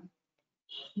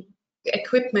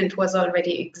equipment was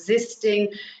already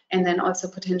existing, and then also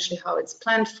potentially how it's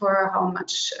planned for, how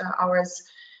much hours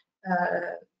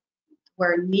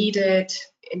were needed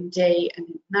in day and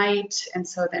in night, and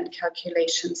so then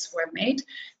calculations were made.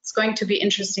 It's going to be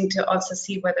interesting to also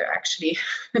see whether actually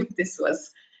this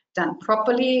was done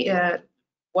properly,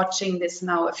 watching this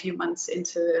now a few months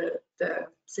into the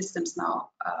systems now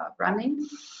running.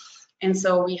 And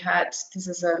so we had, this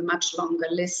is a much longer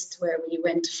list where we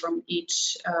went from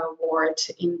each ward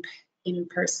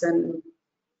in-person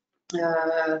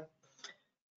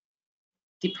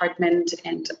department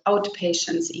and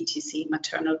outpatients, etc.,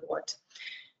 maternal ward,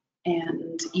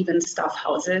 and even staff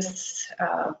houses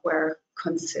were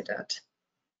considered.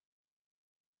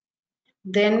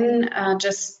 Then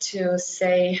just to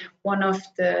say, one of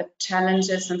the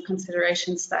challenges and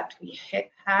considerations that we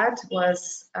had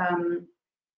was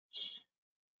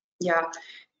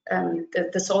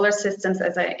the solar systems,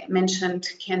 as I mentioned,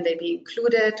 can they be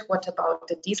included? What about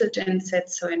the diesel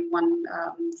gensets? So in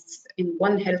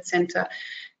one health center,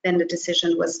 then the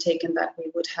decision was taken that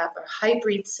we would have a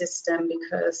hybrid system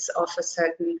because of a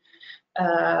certain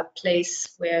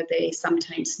place where they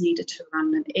sometimes needed to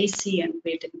run an AC, and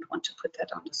we didn't want to put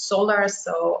that on the solar.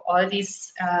 So all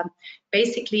these,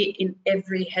 basically in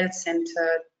every health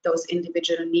center, those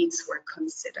individual needs were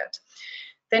considered.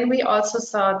 Then we also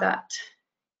saw that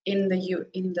in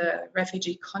the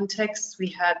refugee context, we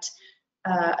had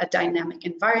a dynamic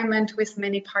environment with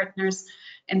many partners,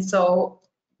 and so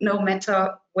no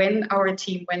matter when our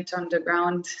team went on the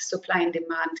ground, supply and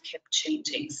demand kept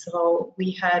changing. So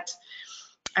we had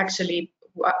actually,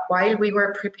 while we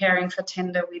were preparing for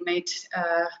tender, we made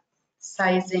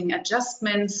sizing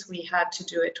adjustments. We had to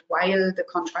do it while the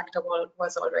contractor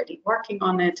was already working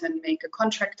on it and make a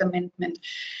contract amendment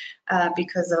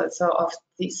because also of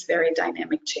these very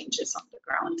dynamic changes on the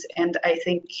ground. And I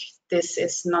think this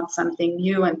is not something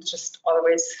new, and just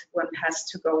always one has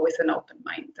to go with an open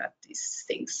mind that these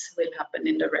things will happen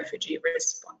in the refugee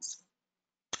response.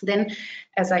 Then,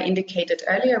 as I indicated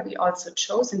earlier, we also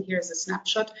chose, and here's a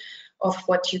snapshot of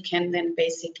what you can then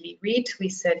basically read. We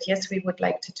said, yes, we would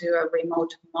like to do a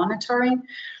remote monitoring.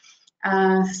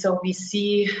 So we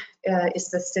see, is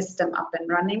the system up and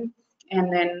running?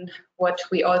 And then what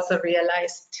we also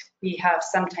realized, we have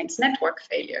sometimes network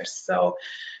failures. So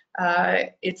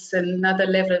it's another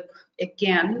level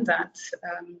again that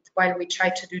while we try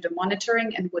to do the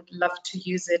monitoring and would love to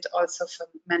use it also for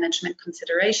management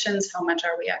considerations, how much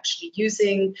are we actually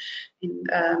using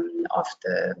of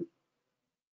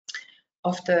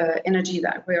the energy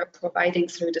that we're providing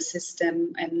through the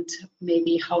system, and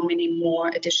maybe how many more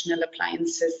additional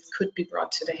appliances could be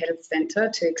brought to the health center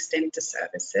to extend the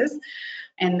services.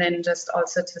 And then just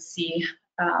also to see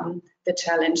the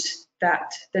challenge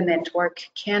that the network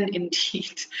can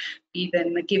indeed be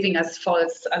then giving us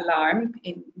false alarm,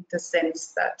 in the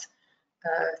sense that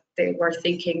they were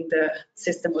thinking the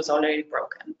system was already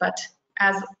broken. But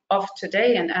as of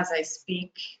today and as I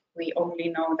speak, we only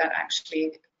know that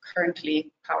actually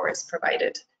currently power is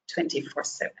provided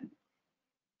 24/7.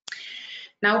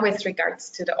 Now with regards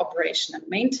to the operation and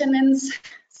maintenance,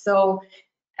 so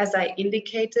as I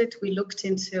indicated, we looked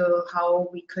into how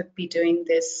we could be doing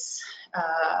this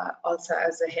also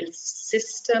as a health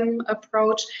system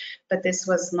approach, but this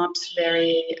was not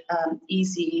very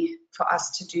easy for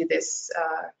us to do this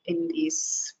in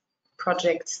these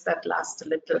projects that last a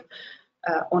little,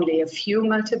 only a few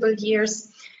multiple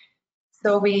years.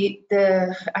 So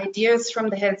the ideas from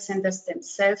the health centers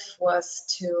themselves was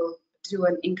to do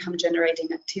an income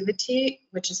generating activity,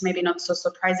 which is maybe not so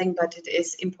surprising, but it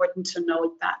is important to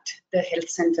note that the health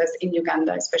centers in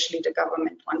Uganda, especially the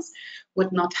government ones,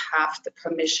 would not have the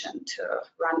permission to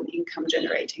run income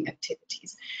generating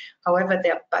activities. However,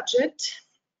 their budget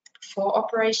for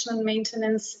operational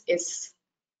maintenance is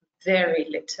very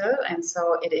little, and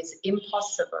so it is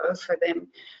impossible for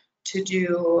them to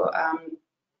do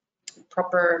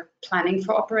proper planning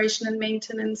for operation and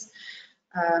maintenance.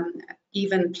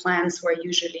 Even plans were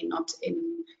usually not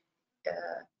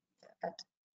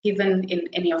given in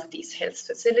any of these health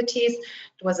facilities.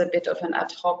 It was a bit of an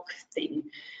ad hoc thing.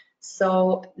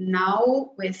 So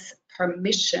now, with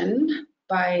permission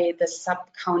by the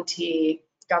sub-county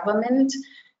government,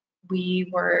 we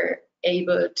were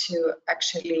able to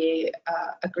actually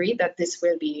agree that this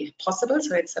will be possible.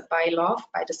 So it's a bylaw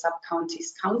by the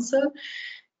sub-county's council.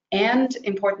 And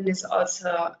important is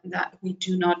also that we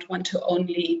do not want to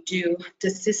only do the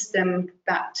system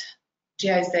that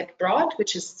GIZ brought,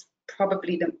 which is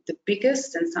probably the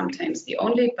biggest and sometimes the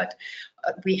only, but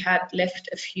we had left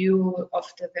a few of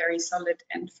the very solid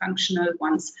and functional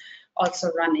ones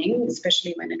also running,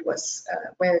 especially when it was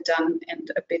well done and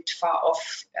a bit far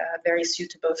off, very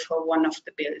suitable for one of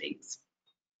the buildings.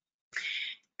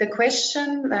 The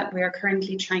question that we are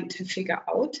currently trying to figure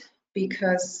out,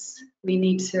 because we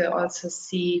need to also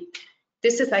see,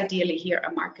 this is ideally here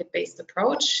a market-based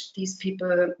approach. These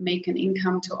people make an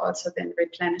income to also then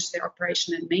replenish their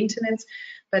operation and maintenance,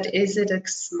 but is it a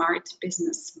smart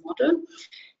business model?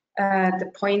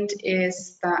 The point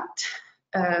is that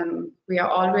we are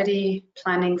already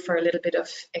planning for a little bit of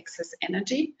excess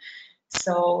energy.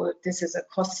 So this is a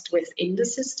cost within the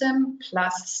system,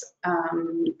 plus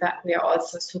that we are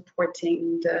also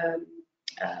supporting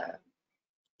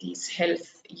these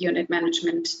health unit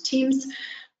management teams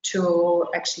to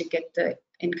actually get the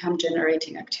income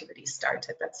generating activity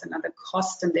started. That's another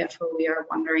cost, and therefore we are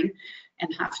wondering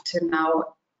and have to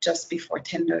now, just before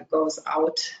tender goes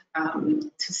out,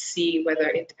 to see whether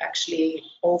it actually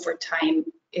over time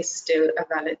is still a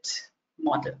valid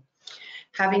model.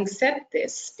 Having said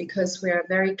this, because we are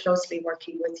very closely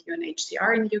working with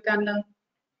UNHCR in Uganda,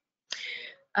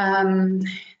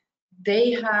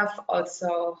 they have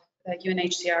also,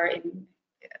 UNHCR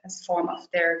as form of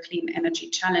their Clean Energy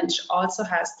Challenge also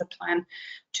has the plan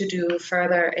to do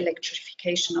further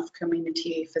electrification of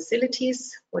community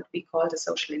facilities, what we call the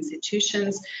social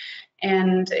institutions.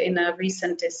 And in a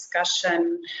recent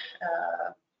discussion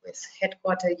with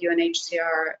headquarter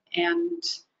UNHCR and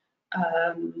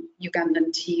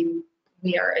Ugandan team,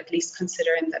 we are at least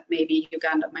considering that maybe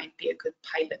Uganda might be a good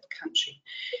pilot country.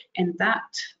 And that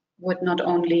would not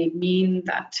only mean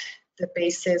that the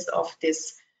basis of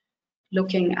this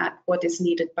looking at what is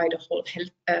needed by the whole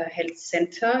health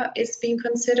center is being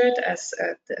considered as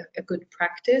a good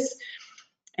practice,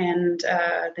 and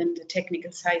then the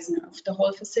technical sizing of the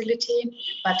whole facility,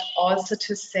 but also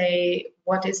to say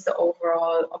what is the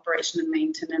overall operation and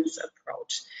maintenance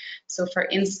approach. So for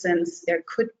instance, there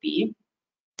could be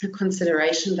a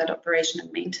consideration that operation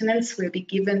and maintenance will be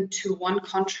given to one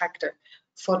contractor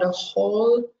for the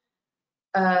whole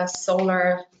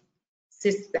solar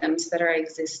systems that are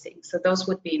existing. So those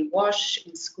would be in WASH,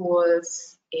 in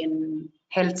schools, in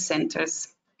health centers,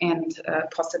 and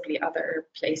possibly other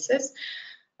places,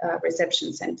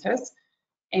 reception centers.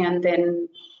 And then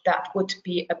that would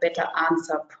be a better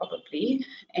answer probably.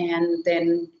 And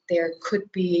then there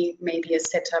could be maybe a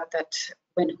setup that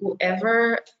when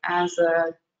whoever as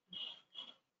a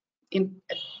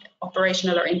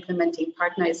operational or implementing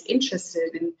partner is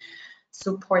interested in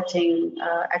supporting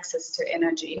access to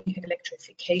energy,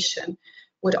 electrification,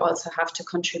 would also have to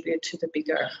contribute to the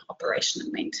bigger operation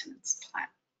and maintenance plan.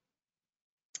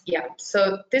 Yeah,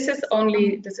 so this is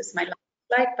my last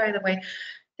slide, by the way.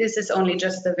 This is only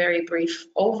just a very brief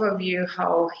overview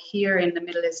how here in the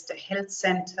middle is the health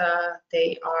center.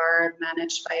 They are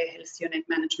managed by a health unit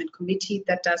management committee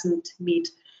that doesn't meet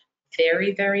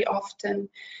very, very often.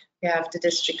 We have the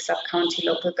district, sub-county,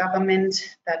 local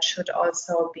government that should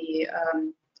also be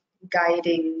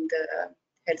guiding the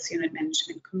health unit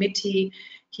management committee.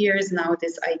 Here is now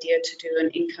this idea to do an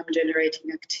income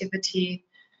generating activity.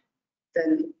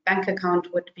 The bank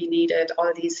account would be needed.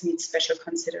 All these need special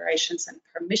considerations and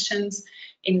permissions.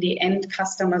 In the end,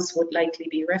 customers would likely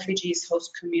be refugees,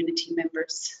 host community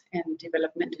members, and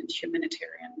development and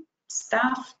humanitarian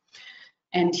staff.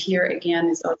 And here again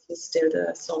is also still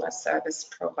the solar service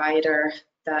provider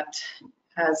that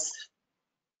has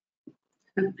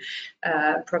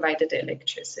provided the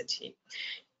electricity.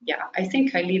 Yeah, I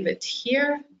think I leave it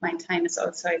here. My time is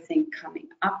also, I think, coming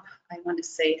up. I want to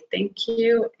say thank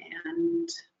you and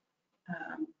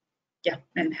yeah,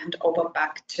 and hand over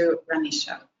back to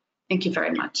Ranisha. Thank you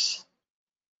very much.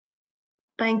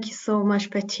 Thank you so much,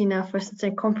 Bettina, for such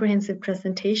a comprehensive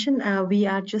presentation. We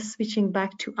are just switching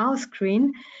back to our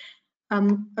screen.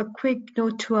 A quick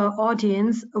note to our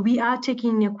audience, we are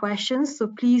taking your questions, so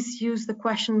please use the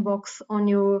question box on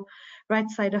your right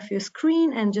side of your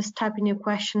screen and just type in your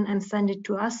question and send it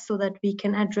to us so that we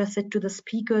can address it to the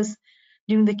speakers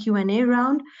during the Q&A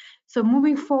round. So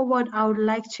moving forward, I would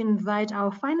like to invite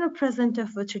our final presenter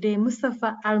for today,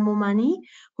 Mustafa Al-Momani,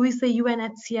 who is the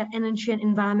UNHCR Energy and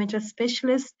Environmental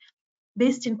Specialist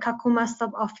based in Kakuma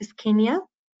Sub-Office, Kenya.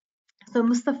 So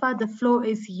Mustafa, the floor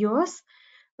is yours.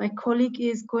 My colleague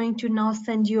is going to now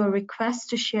send you a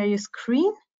request to share your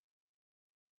screen.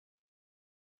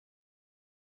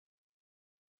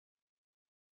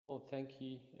 Well, thank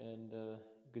you, and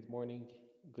good morning,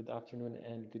 good afternoon,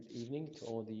 and good evening to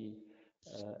all the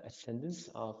attendants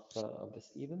of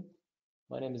this event.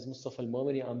 My name is Mustafa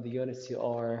Al-Momani. I'm the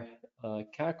UNHCR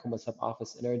Kakuma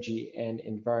Sub-Office Energy and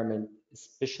Environment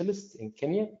Specialist in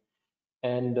Kenya.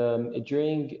 And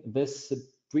during this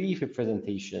brief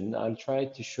presentation, I'll try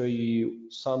to show you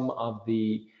some of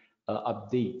the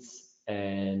updates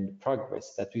and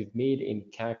progress that we've made in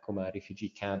Kakuma refugee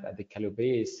camp at the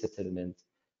Kalobeye settlement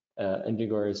in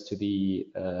regards to the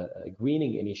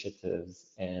greening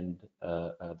initiatives and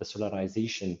the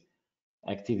solarization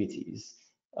activities.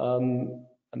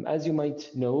 As you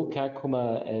might know,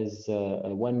 Kakuma is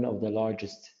one of the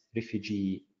largest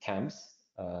refugee camps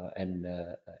in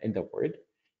the world,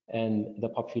 and the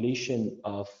population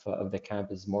of the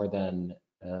camp is more than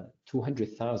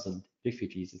 200,000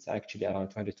 refugees. It's actually around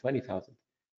 220,000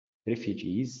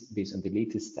 refugees based on the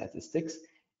latest statistics.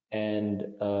 And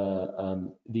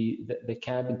the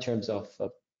camp, in terms of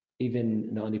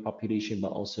even not only population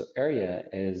but also area,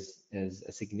 is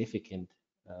a significant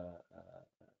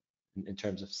in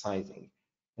terms of sizing.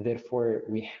 Therefore,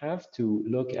 we have to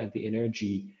look at the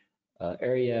energy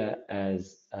area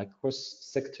as a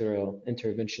cross-sectoral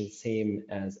intervention, same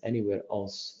as anywhere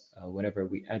else whenever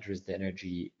we address the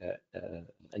energy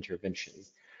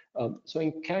interventions. So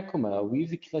in Kakuma,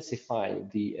 we've classified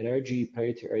the energy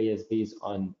priority areas based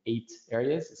on 8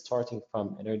 areas, starting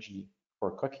from energy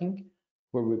for cooking,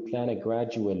 where we plan a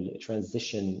gradual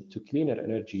transition to cleaner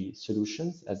energy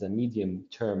solutions as a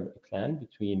medium-term plan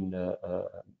between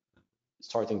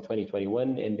starting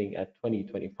 2021, ending at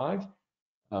 2025.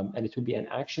 And it will be an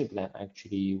action plan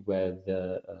actually with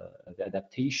the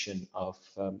adaptation of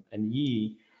an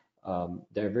E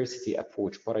diversity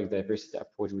approach, product diversity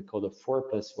approach. We call it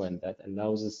 4+1, that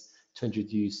allows us to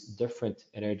introduce different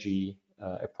energy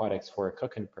products for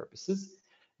cooking purposes.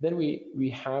 Then we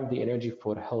have the energy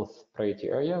for health priority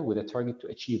area with a target to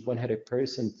achieve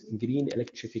 100% green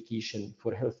electrification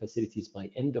for health facilities by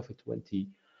end of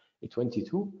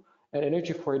 2022, and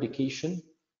energy for education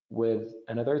with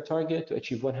another target to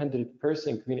achieve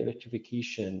 100% green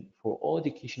electrification for all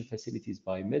education facilities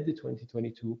by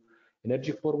mid-2022.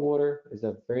 Energy for water is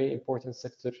a very important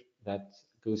sector that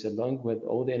goes along with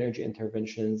all the energy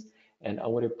interventions, and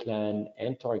our plan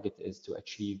and target is to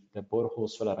achieve the borehole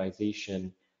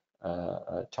solarization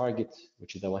target,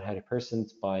 which is the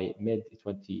 100% by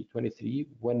mid-2023.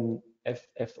 When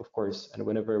if of course, and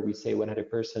whenever we say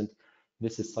 100%,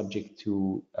 this is subject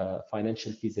to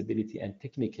financial feasibility and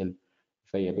technical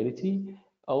viability.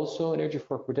 Also, energy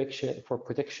for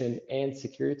protection and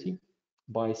security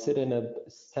by setting up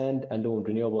stand-alone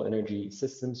renewable energy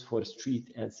systems for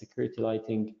street and security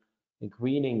lighting.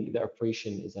 Greening the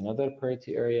operation is another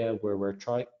priority area where we're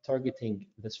targeting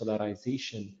the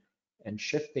solarization and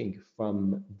shifting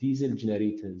from diesel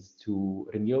generators to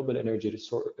renewable energy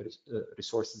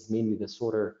resources, mainly the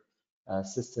solar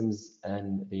systems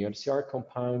and the UNHCR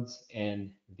compounds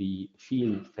and the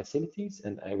field facilities,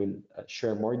 and I will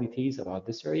share more details about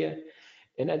this area.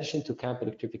 In addition to camp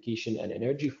electrification and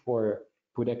energy for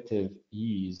productive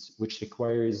use, which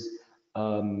requires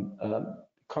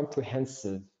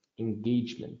comprehensive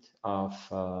engagement of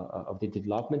the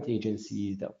development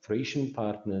agencies, the operation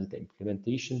partners, the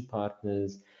implementation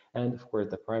partners, and of course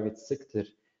the private sector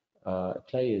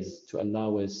players to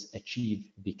allow us achieve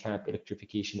the camp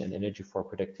electrification and energy for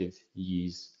productive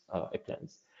use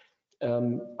plans.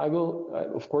 I will,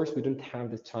 of course, we don't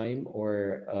have the time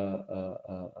or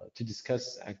to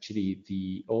discuss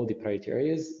actually all the priority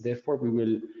areas. Therefore, we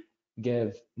will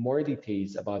give more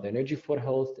details about energy for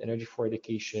health, energy for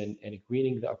education, and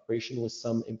greening the operation with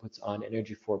some inputs on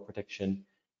energy for protection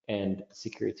and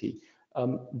security.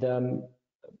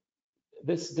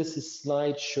 This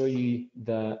slide show you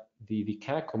the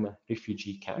Kakuma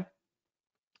refugee camp,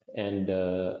 and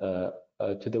to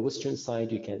the western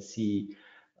side you can see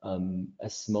a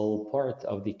small part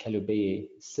of the Kalobeye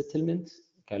settlement,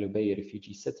 Kalobeye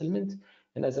refugee settlement,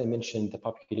 and as I mentioned, the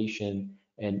population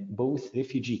in both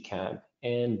refugee camp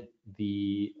and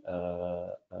the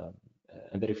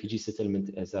refugee settlement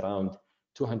is around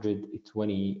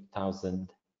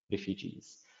 220,000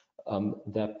 refugees.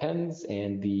 The pens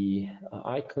and the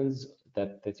icons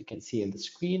that you can see on the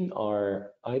screen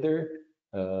are either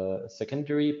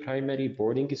secondary, primary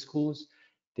boarding schools.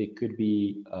 They could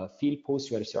be field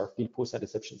posts, UNHCR field posts and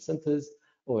reception centers,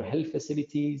 or health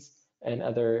facilities, and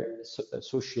other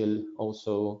social,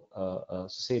 also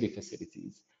society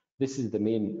facilities. This is the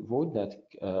main road that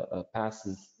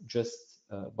passes just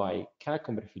by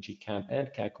Kakum refugee camp and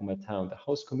Kakuma town, the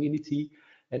host community.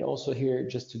 And also here,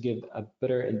 just to give a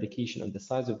better indication of the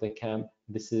size of the camp,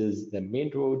 this is the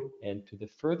main road, and to the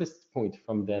furthest point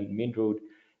from the main road,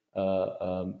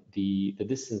 the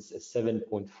distance is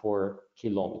 7.4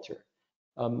 kilometers.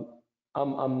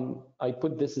 I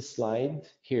put this slide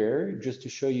here just to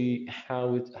show you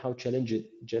how challenging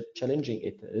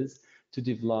it is to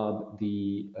develop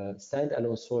the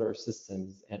standalone solar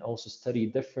systems, and also study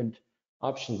different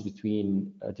options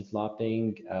between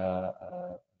developing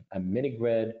a mini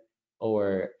grid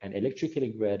or an electrical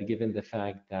grid, given the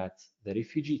fact that the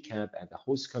refugee camp and the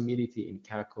host community in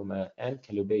Kakuma and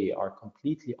Kalubeye are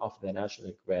completely off the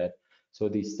national grid. So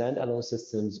these standalone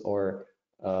systems, or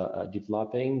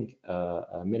developing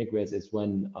mini grids, is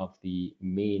one of the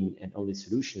main and only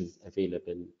solutions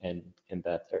available in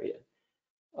that area.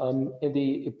 In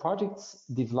the project's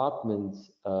development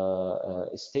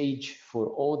stage, for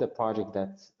all the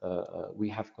projects that we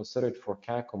have considered for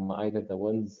Kakum, either the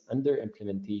ones under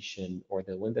implementation or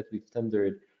the one that we've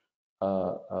tendered,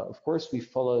 of course, we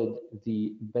followed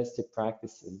the best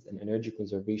practices in energy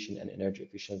conservation and energy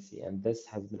efficiency, and this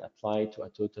has been applied to a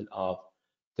total of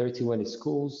 31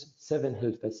 schools, 7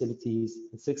 health facilities,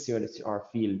 and 6 UNHCR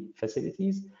field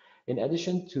facilities. In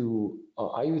addition to,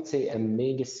 I would say, a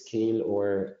mega scale,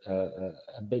 or a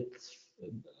bit,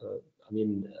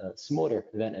 smaller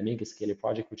than a mega scale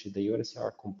project, which is the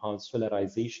UNHCR compound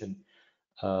solarization.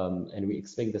 And we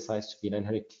expect the size to be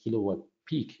 900 kilowatt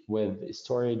peak with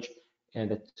storage,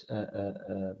 and it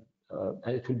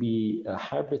will be a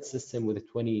hybrid system with a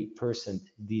 20%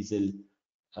 diesel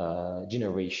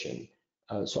generation.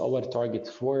 So our target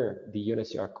for the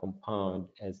UNHCR compound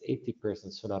is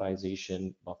 80%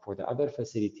 solarization, but for the other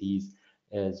facilities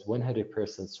is 100%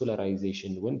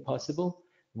 solarization when possible,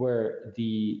 where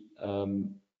the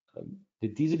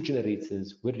diesel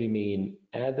generators will remain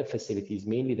at the facilities,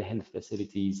 mainly the health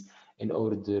facilities, in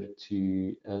order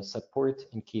to support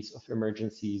in case of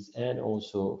emergencies, and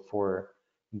also for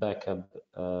backup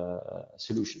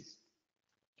solutions.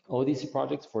 All these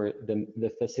projects for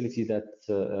the facility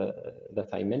that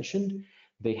I mentioned,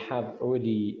 they have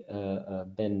already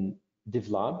been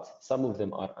developed. Some of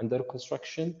them are under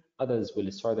construction, others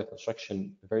will start the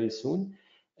construction very soon.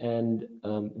 And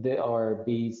they are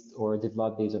based or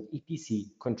developed based on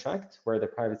EPC contract, where the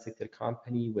private sector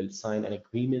company will sign an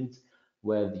agreement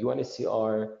with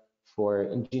UNHCR for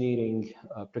engineering,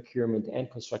 procurement, and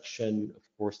construction, of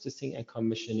course, testing and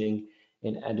commissioning,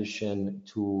 in addition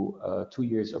to 2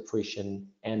 years operation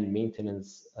and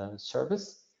maintenance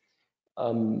service.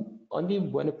 Only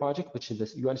one project, which is the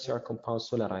UNHCR compound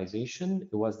solarization,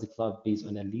 it was developed based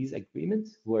on a lease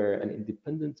agreement, where an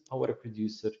independent power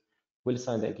producer will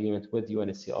sign the agreement with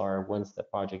UNHCR once the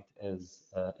project is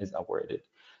awarded.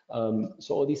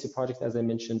 So all these projects, as I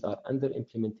mentioned, are under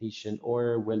implementation,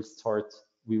 or we will start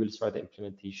the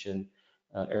implementation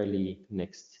early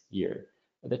next year.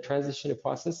 The transition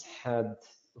process had,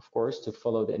 of course, to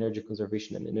follow the energy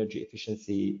conservation and energy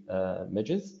efficiency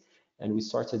measures. And we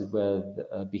started with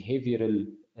behavioral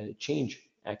change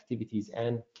activities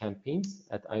and campaigns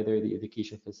at either the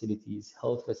education facilities,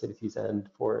 health facilities, and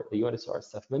for the UNHCR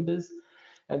staff members.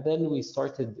 And then we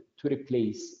started to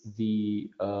replace the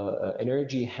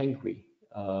energy hungry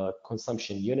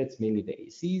consumption units, mainly the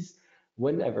ACs,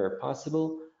 whenever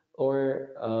possible, or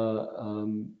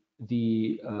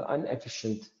the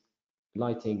inefficient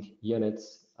lighting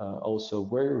units also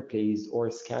were replaced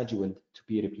or scheduled to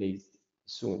be replaced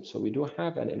soon. So we do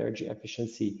have an energy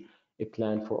efficiency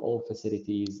plan for all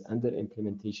facilities under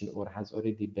implementation, or has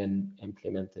already been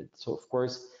implemented. So of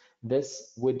course,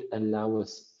 this would allow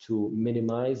us to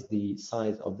minimize the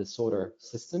size of the solar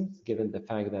systems, given the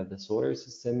fact that the solar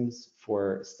systems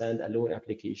for standalone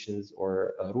applications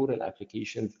or rural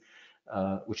applications,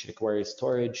 which require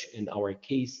storage, in our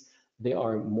case, they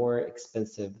are more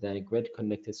expensive than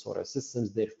grid-connected solar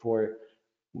systems. Therefore,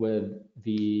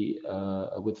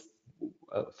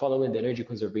 following the energy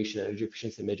conservation and energy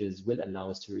efficiency measures will allow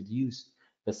us to reduce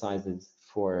the sizes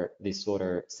for the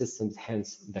solar systems,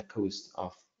 hence the cost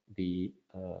of the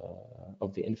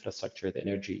infrastructure, the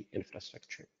energy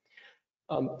infrastructure.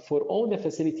 For all the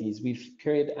facilities, we've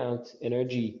carried out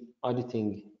energy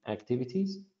auditing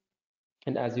activities.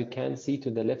 And as you can see to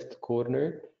the left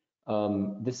corner,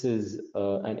 this is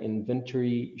an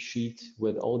inventory sheet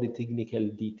with all the technical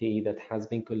detail that has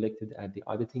been collected at the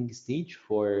auditing stage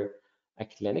for a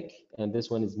clinic, and this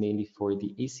one is mainly for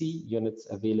the AC units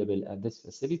available at this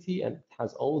facility, and it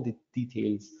has all the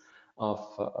details of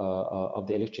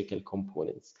the electrical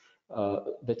components.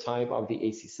 The type of the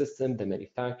AC system, the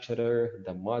manufacturer,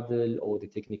 the model, all the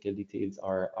technical details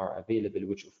are available,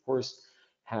 which of course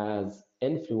has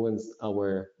influenced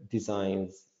our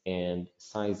designs and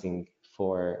sizing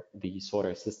for the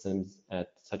solar systems at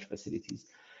such facilities.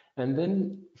 And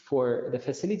then for the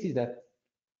facilities that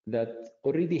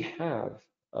already have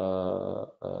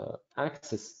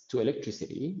access to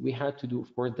electricity, we had to do,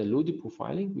 of course, the load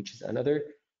profiling, which is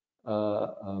another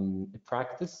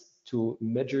practice to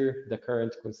measure the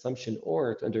current consumption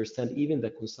or to understand even the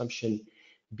consumption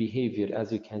behavior,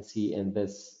 as you can see in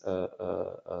this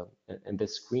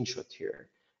screenshot here.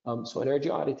 So energy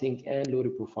auditing and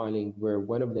load profiling were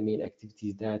one of the main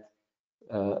activities that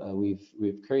we've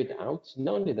carried out.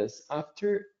 Not only this,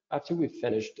 after we've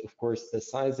finished, of course, the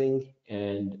sizing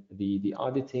and the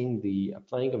auditing, the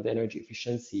applying of the energy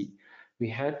efficiency, we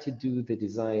had to do the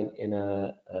design in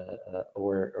to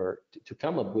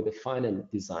come up with a final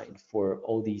design for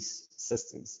all these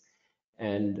systems.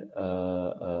 And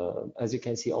as you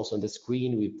can see also on the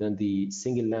screen, we've done the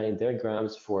single line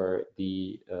diagrams for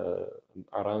the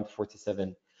around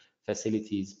 47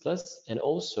 facilities plus. And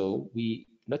also we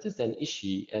noticed an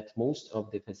issue at most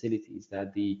of the facilities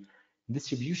that the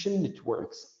distribution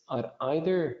networks are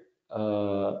either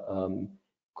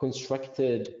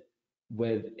constructed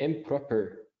with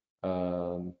improper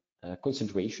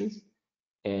concentrations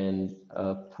and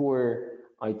poor,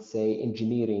 I'd say,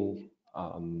 engineering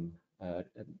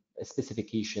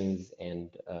specifications and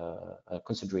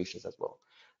considerations as well.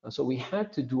 So we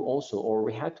had to do also, or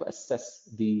we had to assess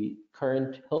the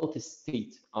current health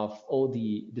state of all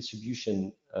the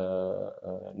distribution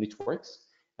networks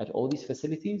at all these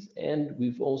facilities, and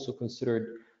we've also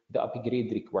considered the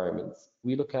upgrade requirements.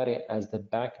 We look at it as the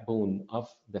backbone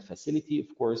of the facility, of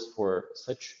course, for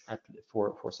such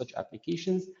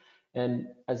applications. And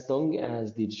as long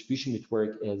as the distribution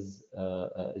network is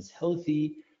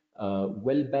healthy,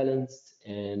 well balanced,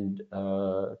 and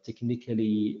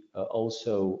technically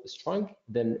also strong,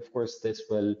 then of course this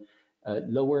will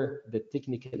lower the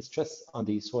technical stress on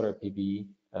the solar PV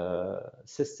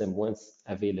system once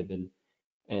available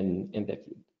in the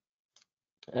field.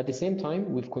 At the same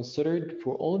time, we've considered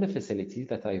for all the facilities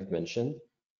that I've mentioned,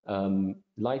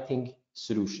 lighting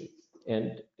solutions.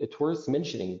 And it's worth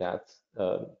mentioning that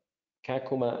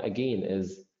CACUMA, again,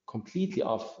 is completely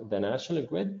off the national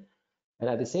grid. And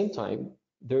at the same time,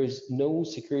 there's no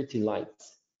security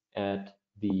lights at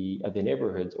the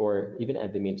neighborhoods or even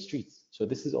at the main streets. So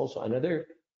this is also another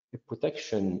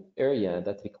protection area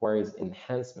that requires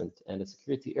enhancement and a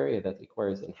security area that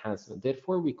requires enhancement.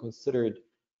 Therefore, we considered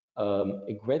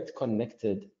a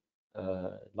grid-connected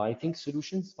lighting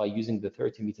solutions by using the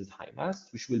 30 meters high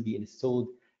mast, which will be installed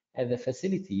at the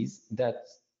facilities that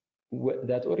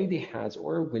already has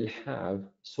or will have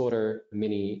solar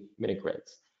mini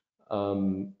grids.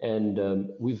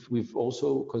 We've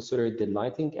also considered the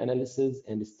lighting analysis,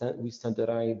 and we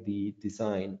standardize the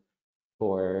design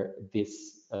for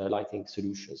this lighting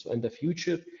solution. So in the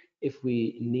future, if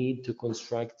we need to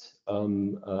construct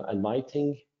a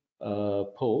lighting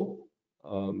pole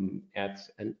at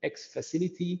an X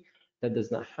facility that does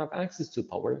not have access to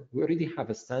power, we already have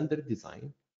a standard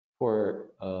design for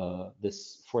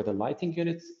for the lighting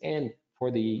units and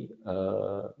for the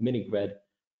mini grid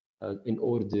in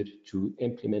order to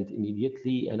implement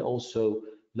immediately and also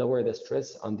lower the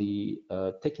stress on the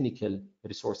technical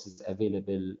resources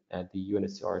available at the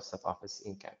UNHCR staff office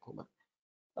in CACUMA.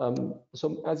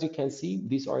 So as you can see,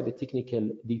 these are the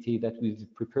technical details that we've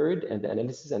prepared and the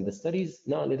analysis and the studies.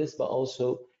 Not only this, but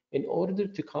also in order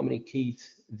to communicate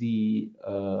the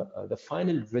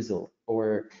final result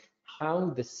or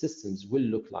how the systems will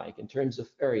look like in terms of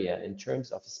area, in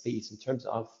terms of space, in terms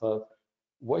of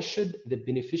what should the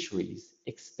beneficiaries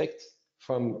expect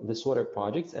from the solar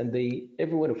projects. And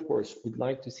everyone, of course, would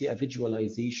like to see a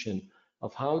visualization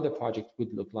of how the project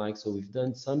would look like. So we've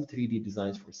done some 3D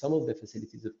designs for some of the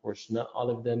facilities, of course, not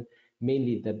all of them,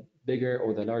 mainly the bigger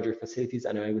or the larger facilities,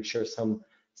 and I will share some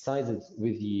sizes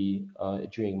with you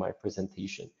during my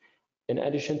presentation. In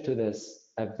addition to this,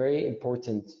 a very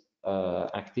important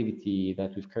activity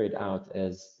that we've carried out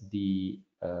is the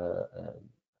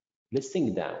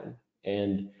listing down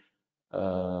and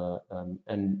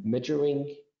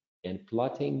measuring and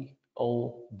plotting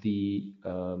all the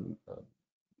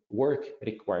work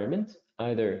requirement,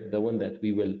 either the one that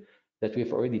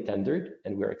we've already tendered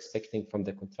and we're expecting from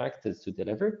the contractors to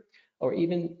deliver, or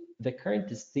even the current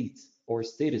state or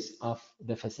status of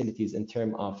the facilities in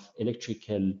terms of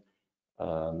electrical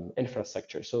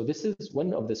infrastructure. So this is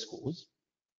one of the schools.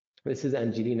 This is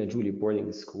Angelina Jolie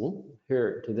boarding school.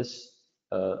 Here to this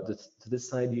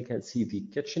side, you can see the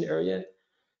kitchen area,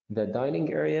 the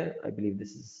dining area. I believe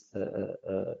this is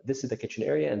the kitchen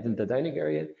area, and then the dining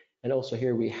area. And also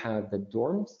here we have the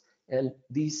dorms, and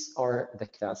these are the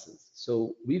classes.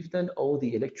 So we've done all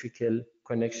the electrical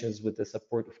connections with the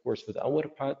support, of course, with our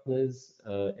partners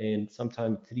and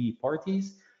sometimes 3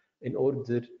 parties in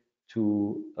order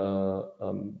to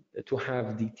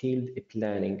have detailed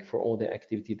planning for all the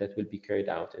activity that will be carried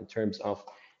out in terms of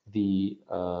the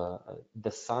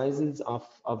sizes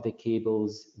of the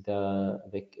cables,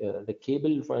 the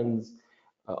cable runs,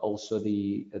 also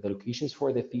the locations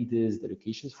for the feeders, the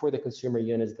locations for the consumer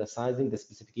units, the sizing, the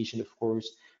specification, of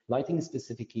course, lighting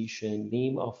specification,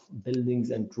 name of buildings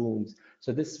and rooms.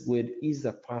 So this would ease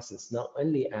the process not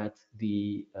only at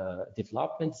the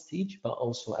development stage, but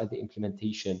also at the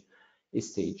implementation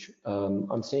stage.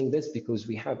 I'm saying this because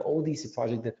we have all these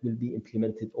projects that will be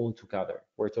implemented all together.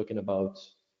 We're talking about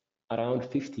around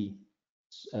 50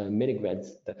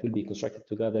 mini-grids that will be constructed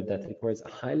together that requires a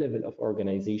high level of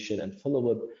organization and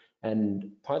follow-up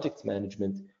and project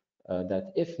management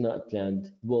that if not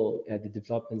planned will at the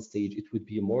development stage, it would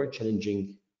be more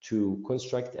challenging to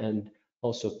construct and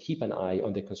also keep an eye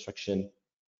on the construction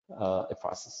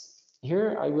process.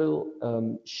 Here I will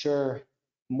share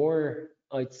more,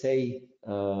 I'd say,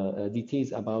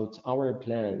 details about our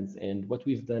plans and what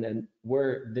we've done and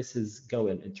where this is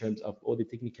going in terms of all the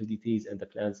technical details and the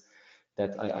plans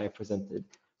that I presented.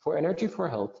 For Energy for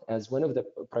Health, as one of the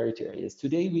priority areas,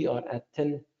 today we are at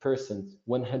 10%,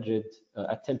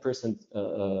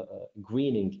 10%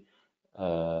 greening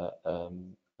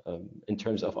in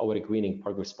terms of our greening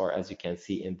progress bar, as you can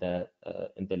see in the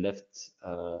left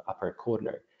upper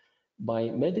corner.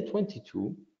 By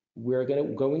mid-22, we're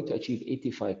going to achieve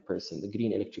 85% the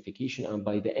green electrification, and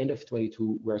by the end of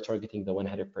 22, we're targeting the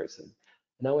 100%.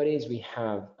 Nowadays, we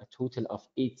have a total of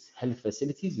 8 health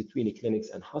facilities between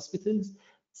clinics and hospitals.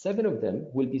 7 of them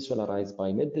will be solarized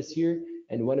by mid this year,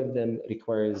 and 1 of them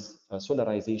requires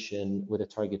solarization with a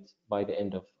target by the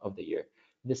end of the year.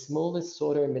 The smallest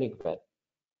solar mini-grid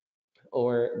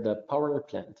or the power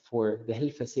plant for the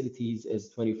health facilities is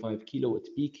 25 kilowatt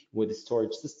peak with a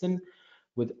storage system.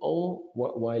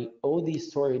 While all the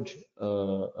storage,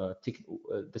 the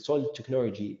solid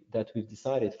technology that we've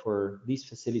decided for these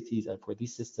facilities and for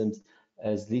these systems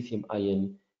as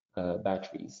lithium-ion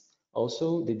batteries.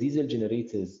 Also, the diesel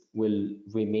generators will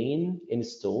remain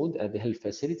installed at the health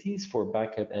facilities for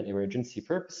backup and emergency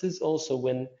purposes. Also,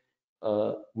 when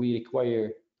we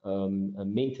require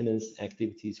maintenance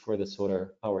activities for the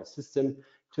solar power system.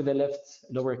 To the left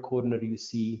lower corner, you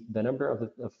see the number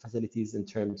of facilities in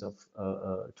terms of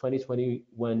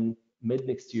 2021, mid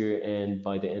next year, and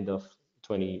by the end of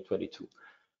 2022.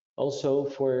 Also,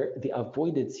 for the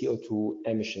avoided CO2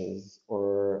 emissions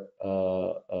or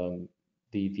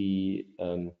the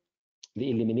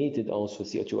eliminated also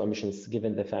CO2 emissions,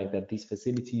 given the fact that these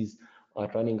facilities are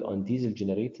running on diesel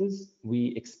generators,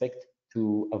 we expect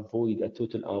to avoid a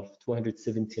total of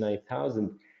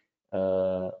 279,000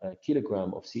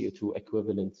 kilogram of CO2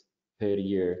 equivalent per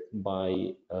year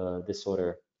by the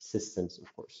solar systems,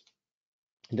 of course.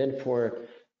 Then for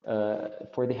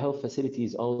the health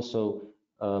facilities also,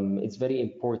 it's very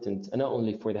important, and not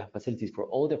only for the facilities, for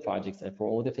all the projects and for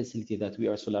all the facilities that we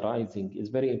are solarizing, it's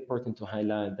very important to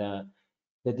highlight that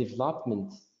the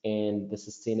development and the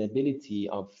sustainability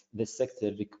of this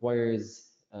sector requires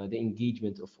the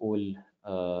engagement of all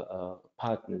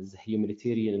partners,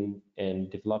 humanitarian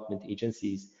and development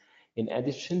agencies, in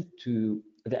addition to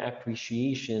the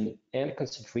appreciation and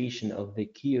consideration of the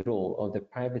key role of the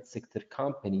private sector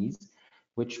companies,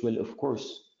 which will, of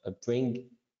course, bring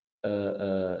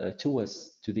to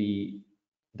us, to the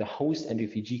host and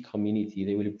refugee community.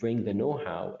 They will bring the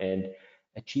know-how and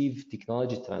achieve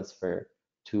technology transfer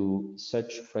to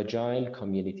such fragile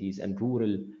communities and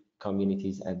rural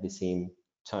communities at the same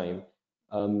time.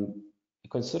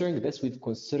 Considering this, we've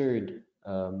considered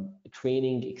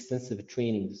extensive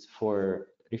trainings for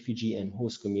refugee and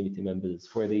host community members.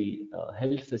 For the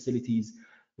health facilities,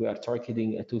 we are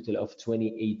targeting a total of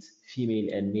 28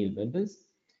 female and male members.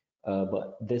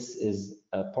 But this is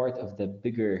a part of the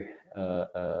bigger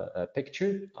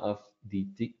picture of the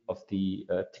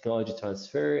technology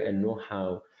transfer and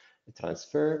know-how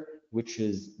transfer, which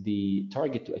is the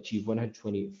target to achieve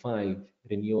 125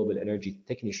 renewable energy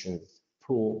technicians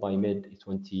pool by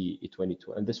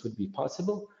mid-2022. And this would be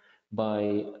possible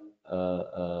by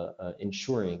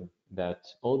ensuring that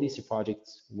all these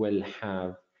projects will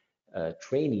have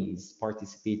trainees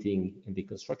participating in the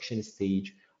construction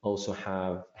stage, also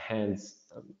have hands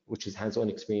which is hands-on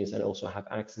experience and also have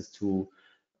access to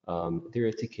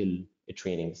theoretical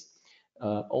trainings.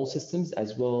 All systems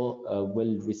as well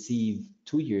will receive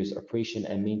 2 years operation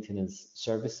and maintenance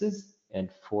services. And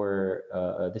for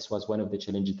this was one of the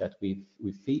challenges that we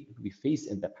faced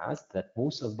in the past, that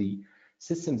most of the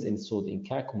systems installed in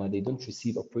Kakuma, they don't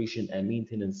receive operation and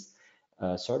maintenance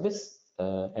service.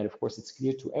 And of course, it's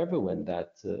clear to everyone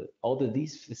that all of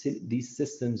these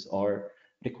systems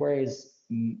requires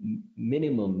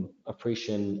minimum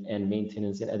operation and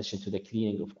maintenance in addition to the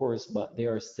cleaning, of course, but they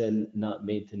are still not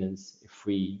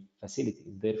maintenance-free facilities.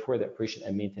 Therefore, the operation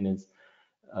and maintenance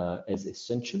is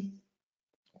essential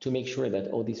to make sure that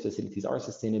all these facilities are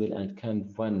sustainable and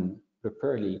can run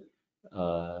properly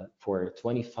for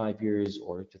 25 years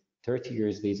or to 30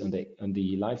 years based on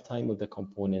the lifetime of the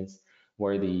components,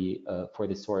 where for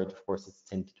the storage, of course, it's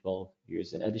 10 to 12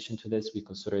 years. In addition to this, we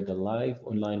consider the live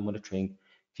online monitoring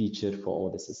feature for all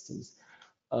the systems.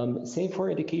 Same for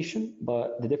education,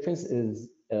 but the difference is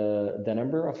the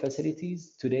number of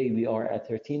facilities. Today, we are at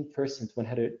 13%,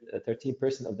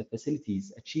 13% of the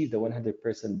facilities achieve the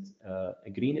 100%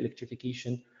 green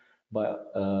electrification,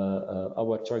 but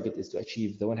our target is to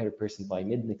achieve the 100% by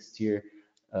mid next year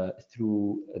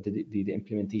through the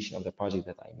implementation of the project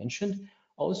that I mentioned.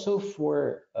 Also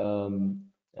for,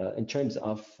 in terms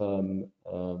of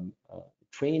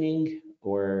training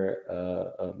or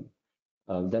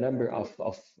the number of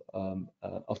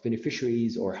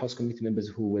beneficiaries or house community members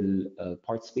who will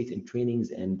participate in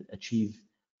trainings and achieve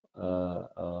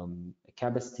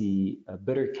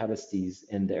better capacities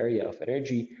in the area of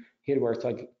energy. Here we're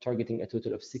targeting a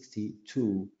total of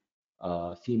 62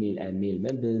 female and male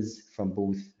members from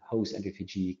both host and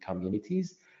refugee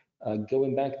communities.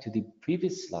 Going back to the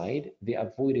previous slide, the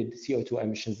avoided CO2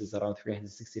 emissions is around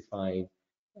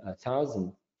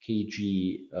 365,000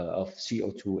 kg of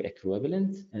CO2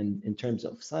 equivalent. And in terms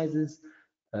of sizes,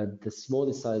 the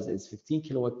smallest size is 15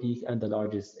 kilowatt peak and the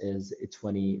largest is a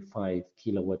 25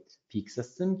 kilowatt peak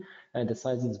system. And the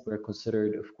sizes were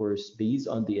considered, of course, based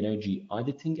on the energy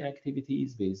auditing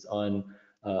activities, based on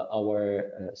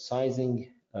our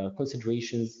sizing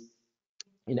considerations,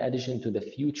 in addition to the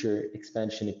future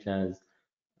expansion plans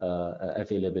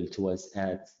available to us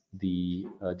at the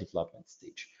development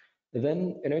stage.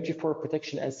 Then energy for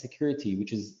protection and security,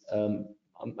 which is,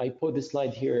 I put this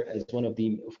slide here as one of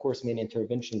the, of course, main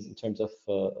interventions in terms of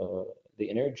the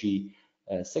energy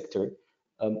sector,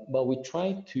 but we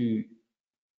try to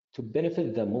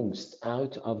benefit the most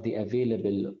out of the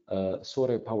available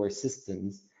solar power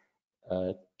systems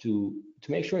to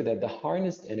make sure that the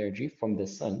harnessed energy from the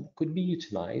sun could be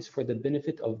utilized for the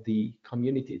benefit of the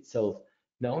community itself,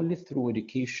 not only through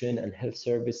education and health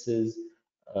services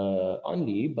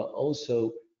only, but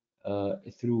also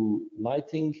through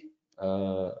lighting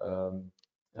up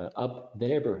the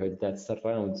neighborhood that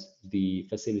surrounds the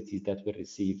facilities that will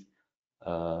receive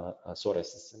solar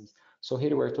systems. So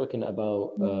here we're talking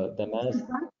about the mass.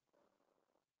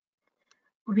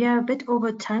 We are a bit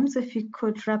over time, so if you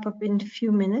could wrap up in a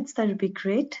few minutes, that would be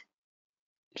great.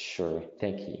 Sure,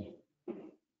 thank you.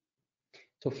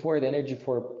 So for the energy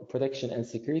for protection and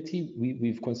security,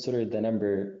 we've considered a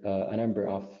number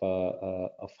of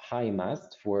high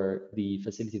masts for the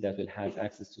facility that will have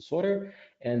access to solar,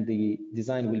 and the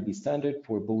design will be standard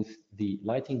for both the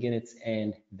lighting units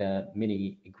and the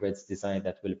mini grids design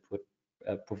that will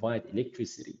provide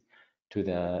electricity to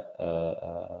the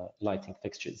lighting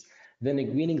fixtures. Then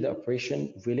greening the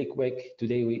operation really quick.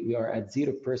 Today we are at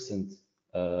 0%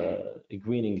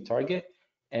 greening target,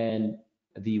 and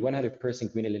the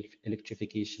 100% green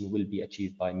electrification will be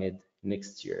achieved by mid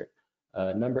next year.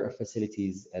 Number of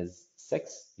facilities as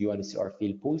 6 UNHCR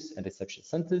field posts and reception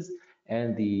centers,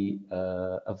 and the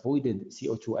avoided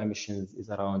CO2 emissions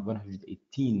is around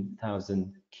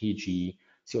 118,000 kg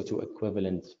CO2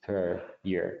 equivalent per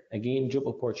year. Again, job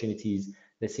opportunities,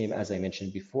 the same as I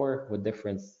mentioned before, with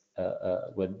differences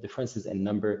in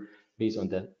number based on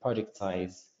the project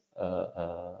size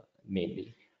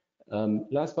mainly.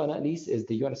 Last but not least is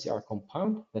the UNHCR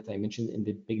compound that I mentioned in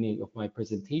the beginning of my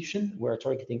presentation. We're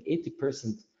targeting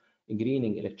 80%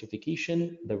 greening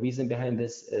electrification. The reason behind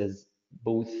this is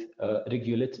both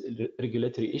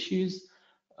regulatory issues,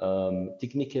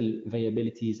 technical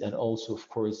viabilities, and also, of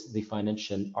course, the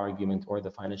financial argument or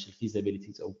the financial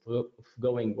feasibilities of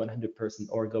going 100%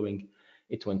 or going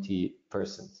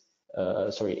 80%.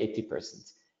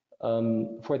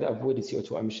 For the avoided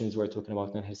CO2 emissions, we're talking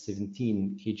about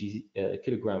 917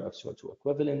 kilogram of CO2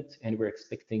 equivalent, and we're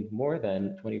expecting more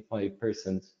than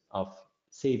 25% of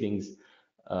savings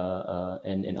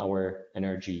in our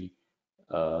energy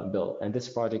bill. And this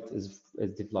project is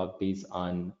developed based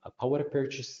on a power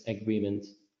purchase agreement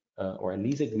or a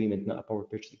lease agreement, not a power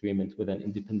purchase agreement, with an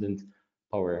independent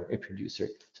power producer.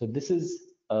 So this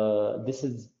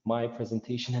is my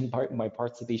presentation and my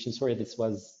participation. Sorry,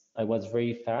 I was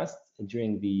very fast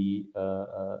during the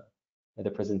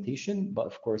presentation, but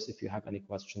of course, if you have any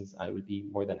questions, I will be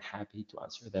more than happy to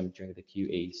answer them during the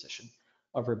QA session.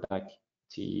 Over back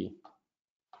to you.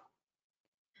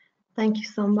 Thank you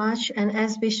so much. And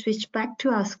as we switch back to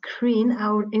our screen, I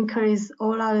would encourage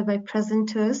all our web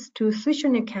presenters to switch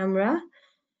on your camera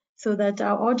so that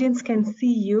our audience can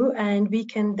see you, and we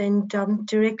can then jump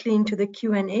directly into the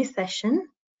Q&A session.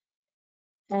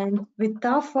 And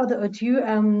without further ado,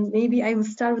 maybe I will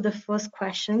start with the first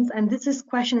questions. And this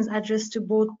question is addressed to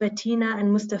both Bettina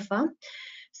and Mustafa.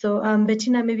 So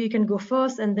Bettina, maybe you can go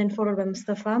first and then followed by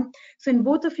Mustafa. So in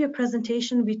both of your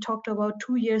presentation, we talked about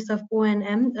 2 years of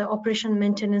O&M, operation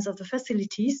maintenance of the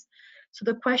facilities. So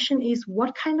the question is,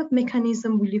 what kind of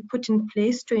mechanism will you put in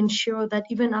place to ensure that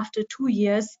even after 2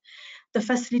 years, the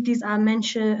facilities are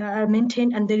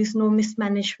maintained and there is no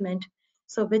mismanagement?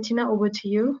 So Bettina, over to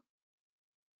you.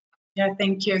 Yeah,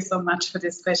 thank you so much for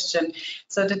this question.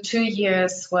 So the 2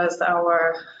 years was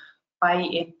our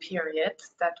buy-in period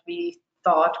that we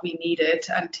thought we needed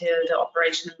until the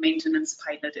operational maintenance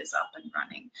pilot is up and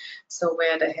running. So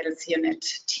where the health unit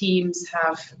teams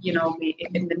have,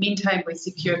 in the meantime, we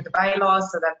secured the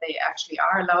bylaws so that they actually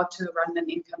are allowed to run an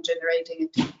income generating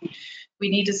activity. We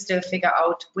need to still figure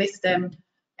out with them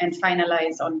and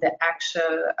finalize on the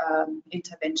actual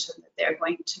intervention that they're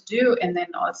going to do. And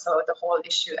then also the whole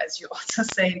issue, as you also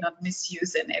say, not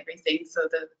misuse and everything. So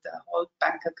the whole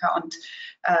bank account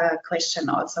question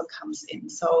also comes in.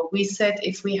 So we said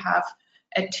if we have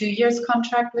a 2 years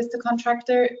contract with the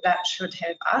contractor, that should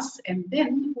help us. And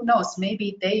then who knows,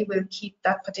 maybe they will keep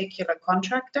that particular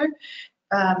contractor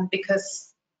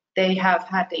because they have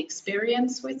had the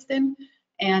experience with them,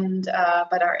 and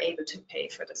but are able to pay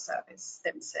for the service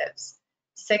themselves.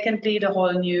 Secondly, the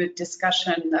whole new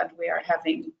discussion that we are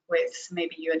having with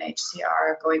maybe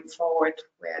UNHCR going forward,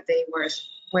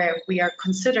 where we are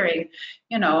considering,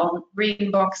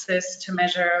 green boxes to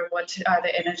measure what are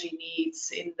the energy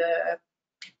needs in the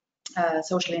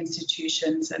social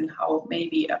institutions, and how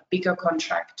maybe a bigger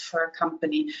contract for a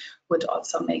company would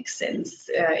also make sense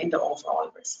in the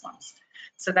overall response.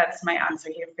 So that's my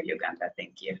answer here for Uganda.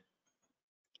 Thank you.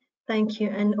 Thank you.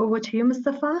 And over to you,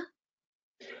 Mustafa.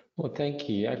 Well, thank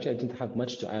you. Actually, I didn't have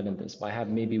much to add on this, but I have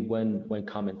maybe one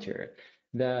comment here.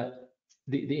 The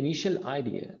initial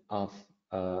idea of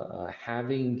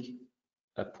having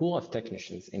a pool of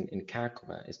technicians in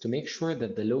Kakuma is to make sure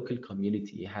that the local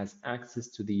community has access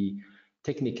to the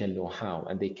technical know-how,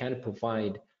 and they can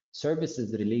provide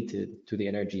services related to the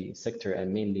energy sector,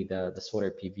 and mainly the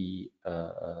solar PV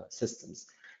systems.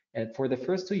 And for the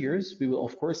first 2 years, we will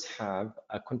of course have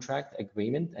an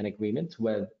agreement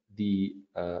with the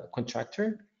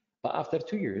contractor. But after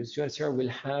 2 years, UNHCR will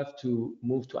have to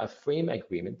move to a frame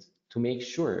agreement to make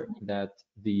sure that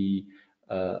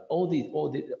all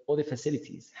the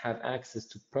facilities have access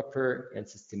to proper and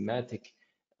systematic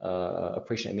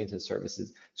operation and maintenance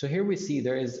services. So here we see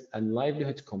there is a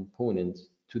livelihood component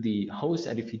to the host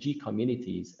and refugee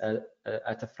communities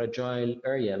at a fragile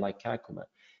area like Kakuma.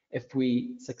 If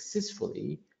we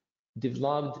successfully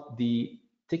developed the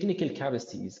technical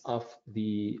capacities of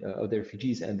the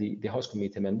refugees and the host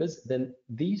community members, then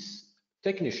these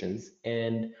technicians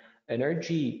and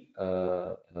energy,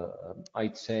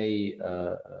 I'd say,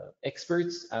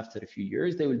 experts, after a few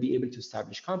years, they will be able to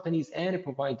establish companies and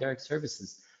provide direct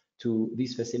services to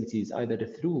these facilities, either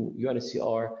through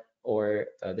UNHCR or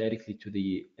directly to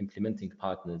the implementing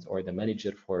partners or the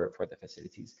manager for the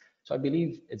facilities. So I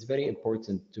believe it's very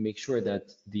important to make sure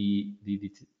that the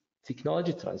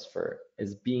technology transfer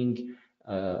is being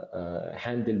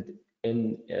handled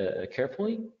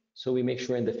carefully, so we make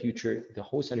sure in the future the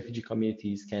host and refugee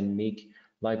communities can make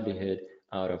livelihood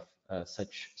out of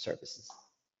such services.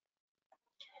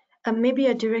 Maybe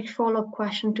a direct follow-up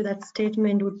question to that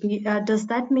statement would be, does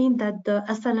that mean that the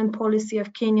asylum policy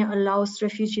of Kenya allows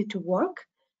refugees to work?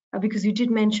 Because you did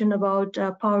mention about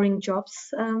powering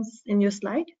jobs in your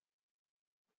slide.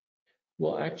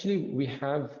 Well, actually, we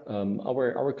have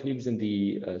our colleagues in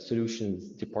the solutions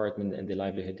department and the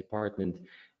livelihood department.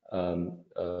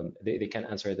 They can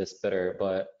answer this better,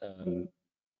 but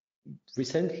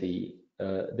recently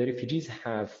the refugees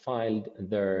have filed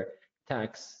their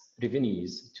tax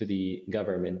revenues to the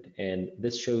government, and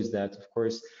this shows that, of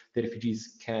course, the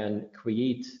refugees can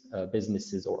create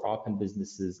businesses or open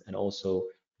businesses and also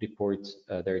report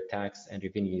their tax and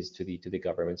revenues to the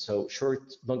government. So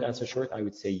long answer short, I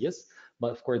would say yes,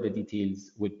 but of course the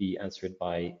details would be answered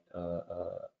by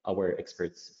our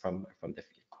experts from the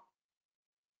field.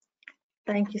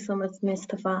 Thank you so much,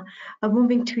 Mustafa.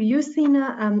 Moving to you,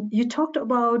 Sina, you talked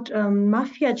about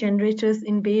mafia generators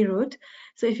in Beirut.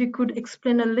 So if you could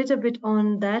explain a little bit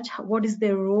on that, what is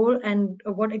their role and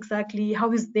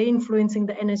how is they influencing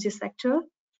the energy sector?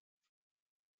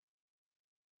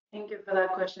 Thank you for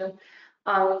that question.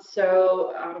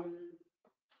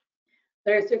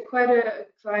 There's quite a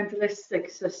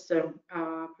clientelistic system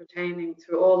pertaining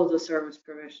to all of the service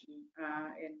provision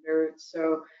in Beirut.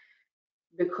 So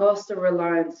because the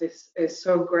reliance is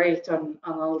so great on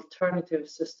alternative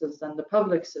systems than the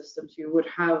public systems, you would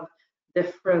have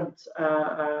different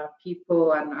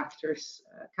people and actors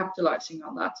capitalizing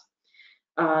on that.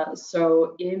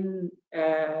 So in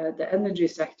the energy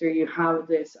sector, you have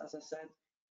this, as I said,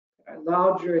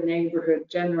 larger neighborhood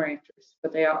generators,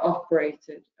 but they are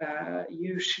operated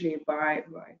usually by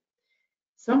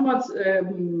somewhat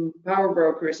power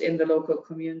brokers in the local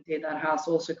community that has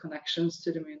also connections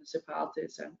to the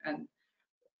municipalities and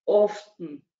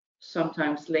often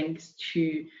sometimes links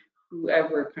to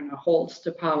whoever kind of holds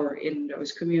the power in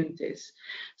those communities.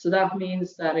 So that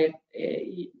means that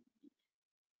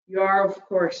you are, of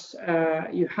course,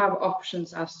 you have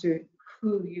options as to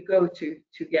who you go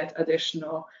to get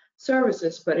additional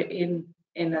services, but in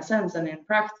a sense and in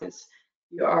practice,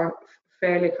 you are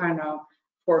fairly kind of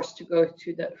forced to go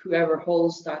to whoever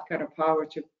holds that kind of power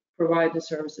to provide the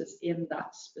services in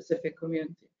that specific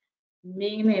community.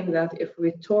 Meaning that if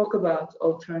we talk about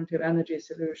alternative energy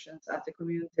solutions at the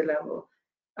community level,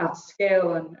 at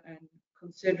scale, and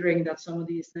considering that some of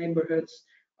these neighborhoods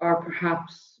are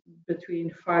perhaps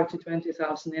between 5 to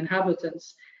 20,000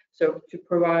 inhabitants, so to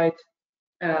provide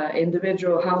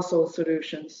individual household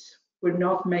solutions would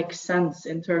not make sense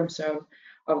in terms of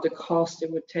the cost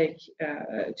it would take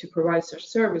to provide such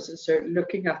services. So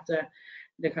looking at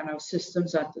the kind of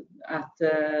systems at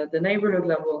the neighborhood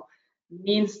level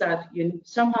means that you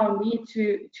somehow need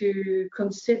to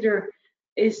consider,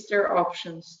 is there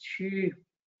options to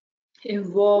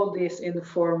involve these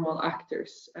informal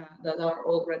actors that are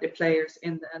already players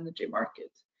in the energy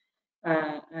market.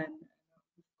 And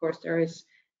of course there is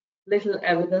little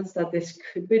evidence that this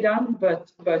could be done,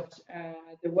 but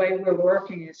the way we're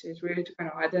working is really to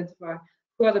kind of identify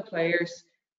who are the players.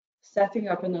 Setting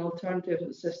up an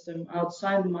alternative system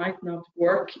outside might not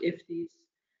work if these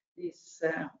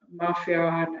mafia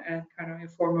and kind of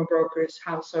informal brokers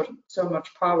have so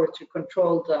much power to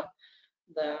control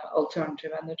the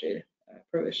alternative energy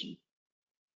provision.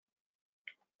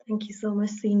 Thank you so much,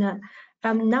 Sina.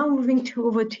 Now moving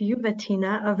over to you,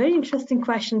 Bettina. A very interesting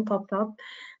question popped up.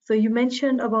 So you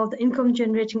mentioned about the income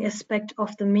generating aspect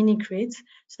of the mini grids.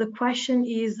 So the question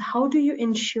is, how do you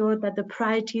ensure that the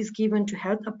priority is given to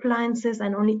health appliances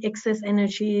and only excess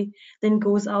energy then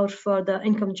goes out for the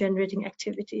income generating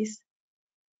activities?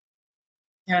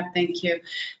 Yeah, thank you.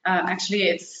 Actually,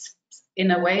 it's in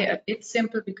a way a bit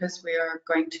simple because we are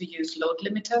going to use load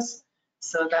limiters.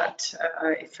 So that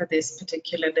for this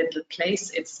particular little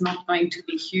place, it's not going to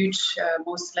be huge.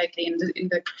 Most likely in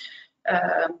the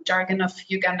jargon of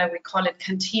Uganda, we call it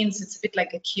canteens. It's a bit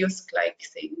like a kiosk-like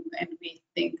thing, and we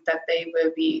think that they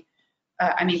will be,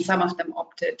 I mean, some of them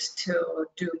opted to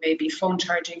do maybe phone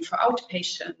charging for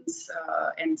outpatients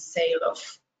and sale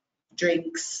of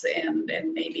drinks and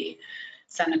maybe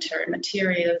sanitary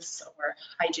materials or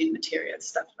hygiene materials,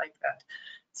 stuff like that.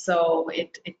 So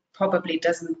it probably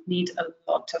doesn't need a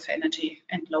lot of energy,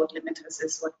 and load limiters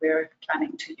is what we're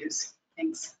planning to use.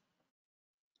 Thanks.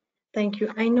 Thank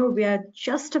you. I know we are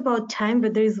just about time,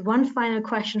 but there is one final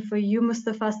question for you,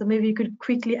 Mustafa, so maybe you could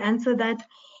quickly answer that.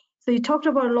 So you talked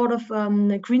about a lot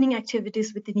of greening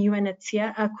activities within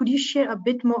UNHCR. Could you share a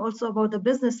bit more also about the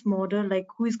business model, like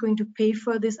who is going to pay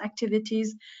for these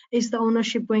activities? Is the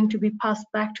ownership going to be passed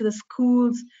back to the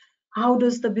schools? How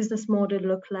does the business model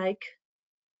look like?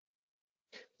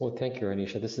 Well, thank you,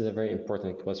 Anisha. This is a very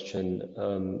important question.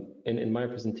 In my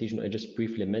presentation, I just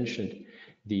briefly mentioned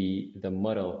the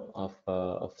model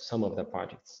of some of the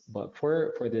projects. But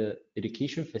for the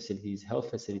education facilities, health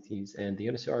facilities, and the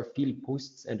UNHCR field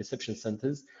posts and reception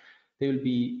centers,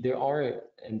 there are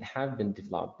and have been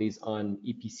developed based on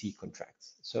EPC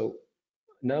contracts. So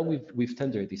now we've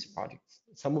tendered these projects.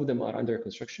 Some of them are under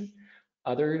construction.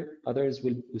 Others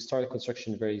will start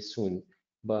construction very soon.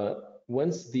 But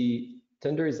once the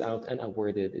tender is out and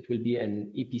awarded, it will be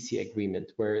an EPC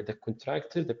agreement where the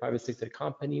contractor, the private sector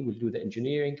company, will do the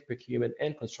engineering, procurement,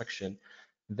 and construction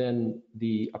then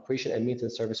the operation and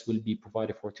maintenance service will be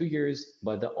provided for 2 years,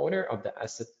 but the owner of the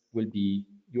asset will be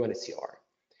UNHCR.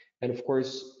 And of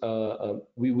course,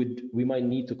 we might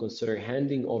need to consider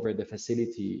handing over the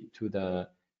facility to the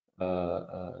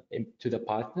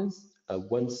partners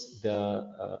once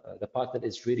the partner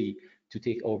is ready to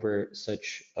take over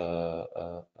such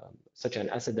an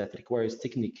asset that requires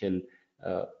technical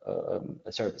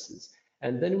services.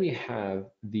 And then we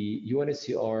have the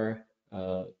UNHCR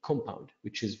compound,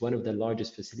 which is one of the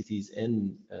largest facilities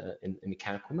in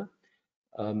Kakuma.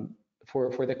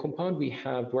 For the compound,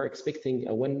 we're expecting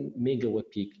a 1 megawatt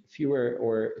peak, fewer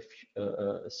or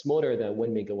smaller than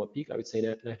 1 megawatt peak. I would say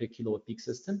 90 kilowatt peak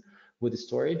system with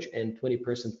storage, and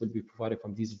 20% will be provided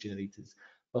from diesel generators.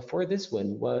 But for this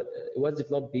one, it was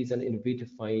developed based on an innovative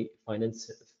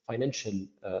financial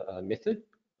method,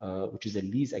 which is a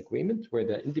lease agreement, where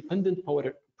the independent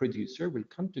power producer will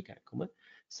come to Kakuma,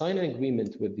 sign an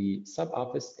agreement with the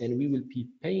sub-office, and we will be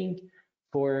paying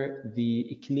for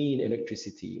the clean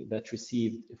electricity that's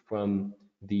received from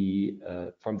the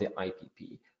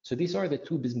IPP. So these are the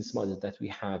two business models that we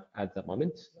have at the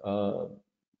moment,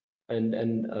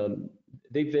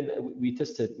 we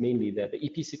tested mainly the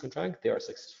EPC contract. They are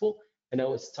successful, and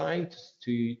now it's time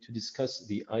to discuss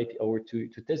the IP, or to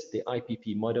test the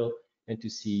IPP model and to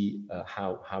see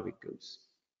how it goes.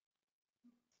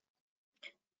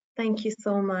 Thank you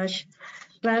so much.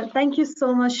 Well, thank you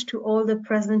so much to all the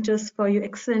presenters for your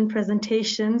excellent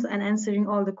presentations and answering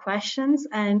all the questions.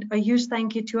 And a huge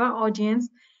thank you to our audience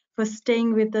for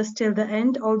staying with us till the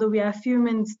end, although we are a few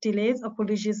minutes delayed.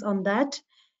 Apologies on that.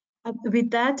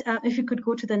 With that, if you could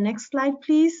go to the next slide,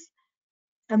 please.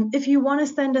 If you want to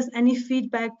send us any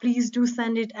feedback, please do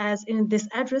send it as in this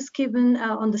address given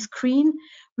on the screen.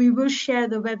 We will share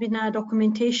the webinar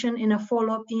documentation in a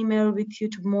follow-up email with you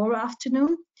tomorrow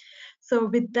afternoon. So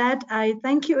with that, I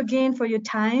thank you again for your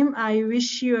time. I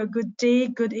wish you a good day,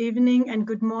 good evening, and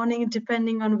good morning,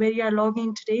 depending on where you are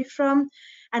logging today from,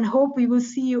 and hope we will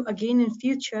see you again in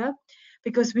future,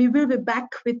 because we will be back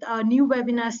with our new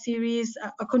webinar series,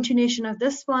 a continuation of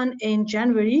this one in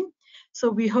January. So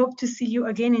we hope to see you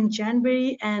again in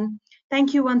January. And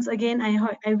thank you once again.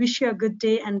 I wish you a good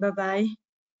day, and bye-bye.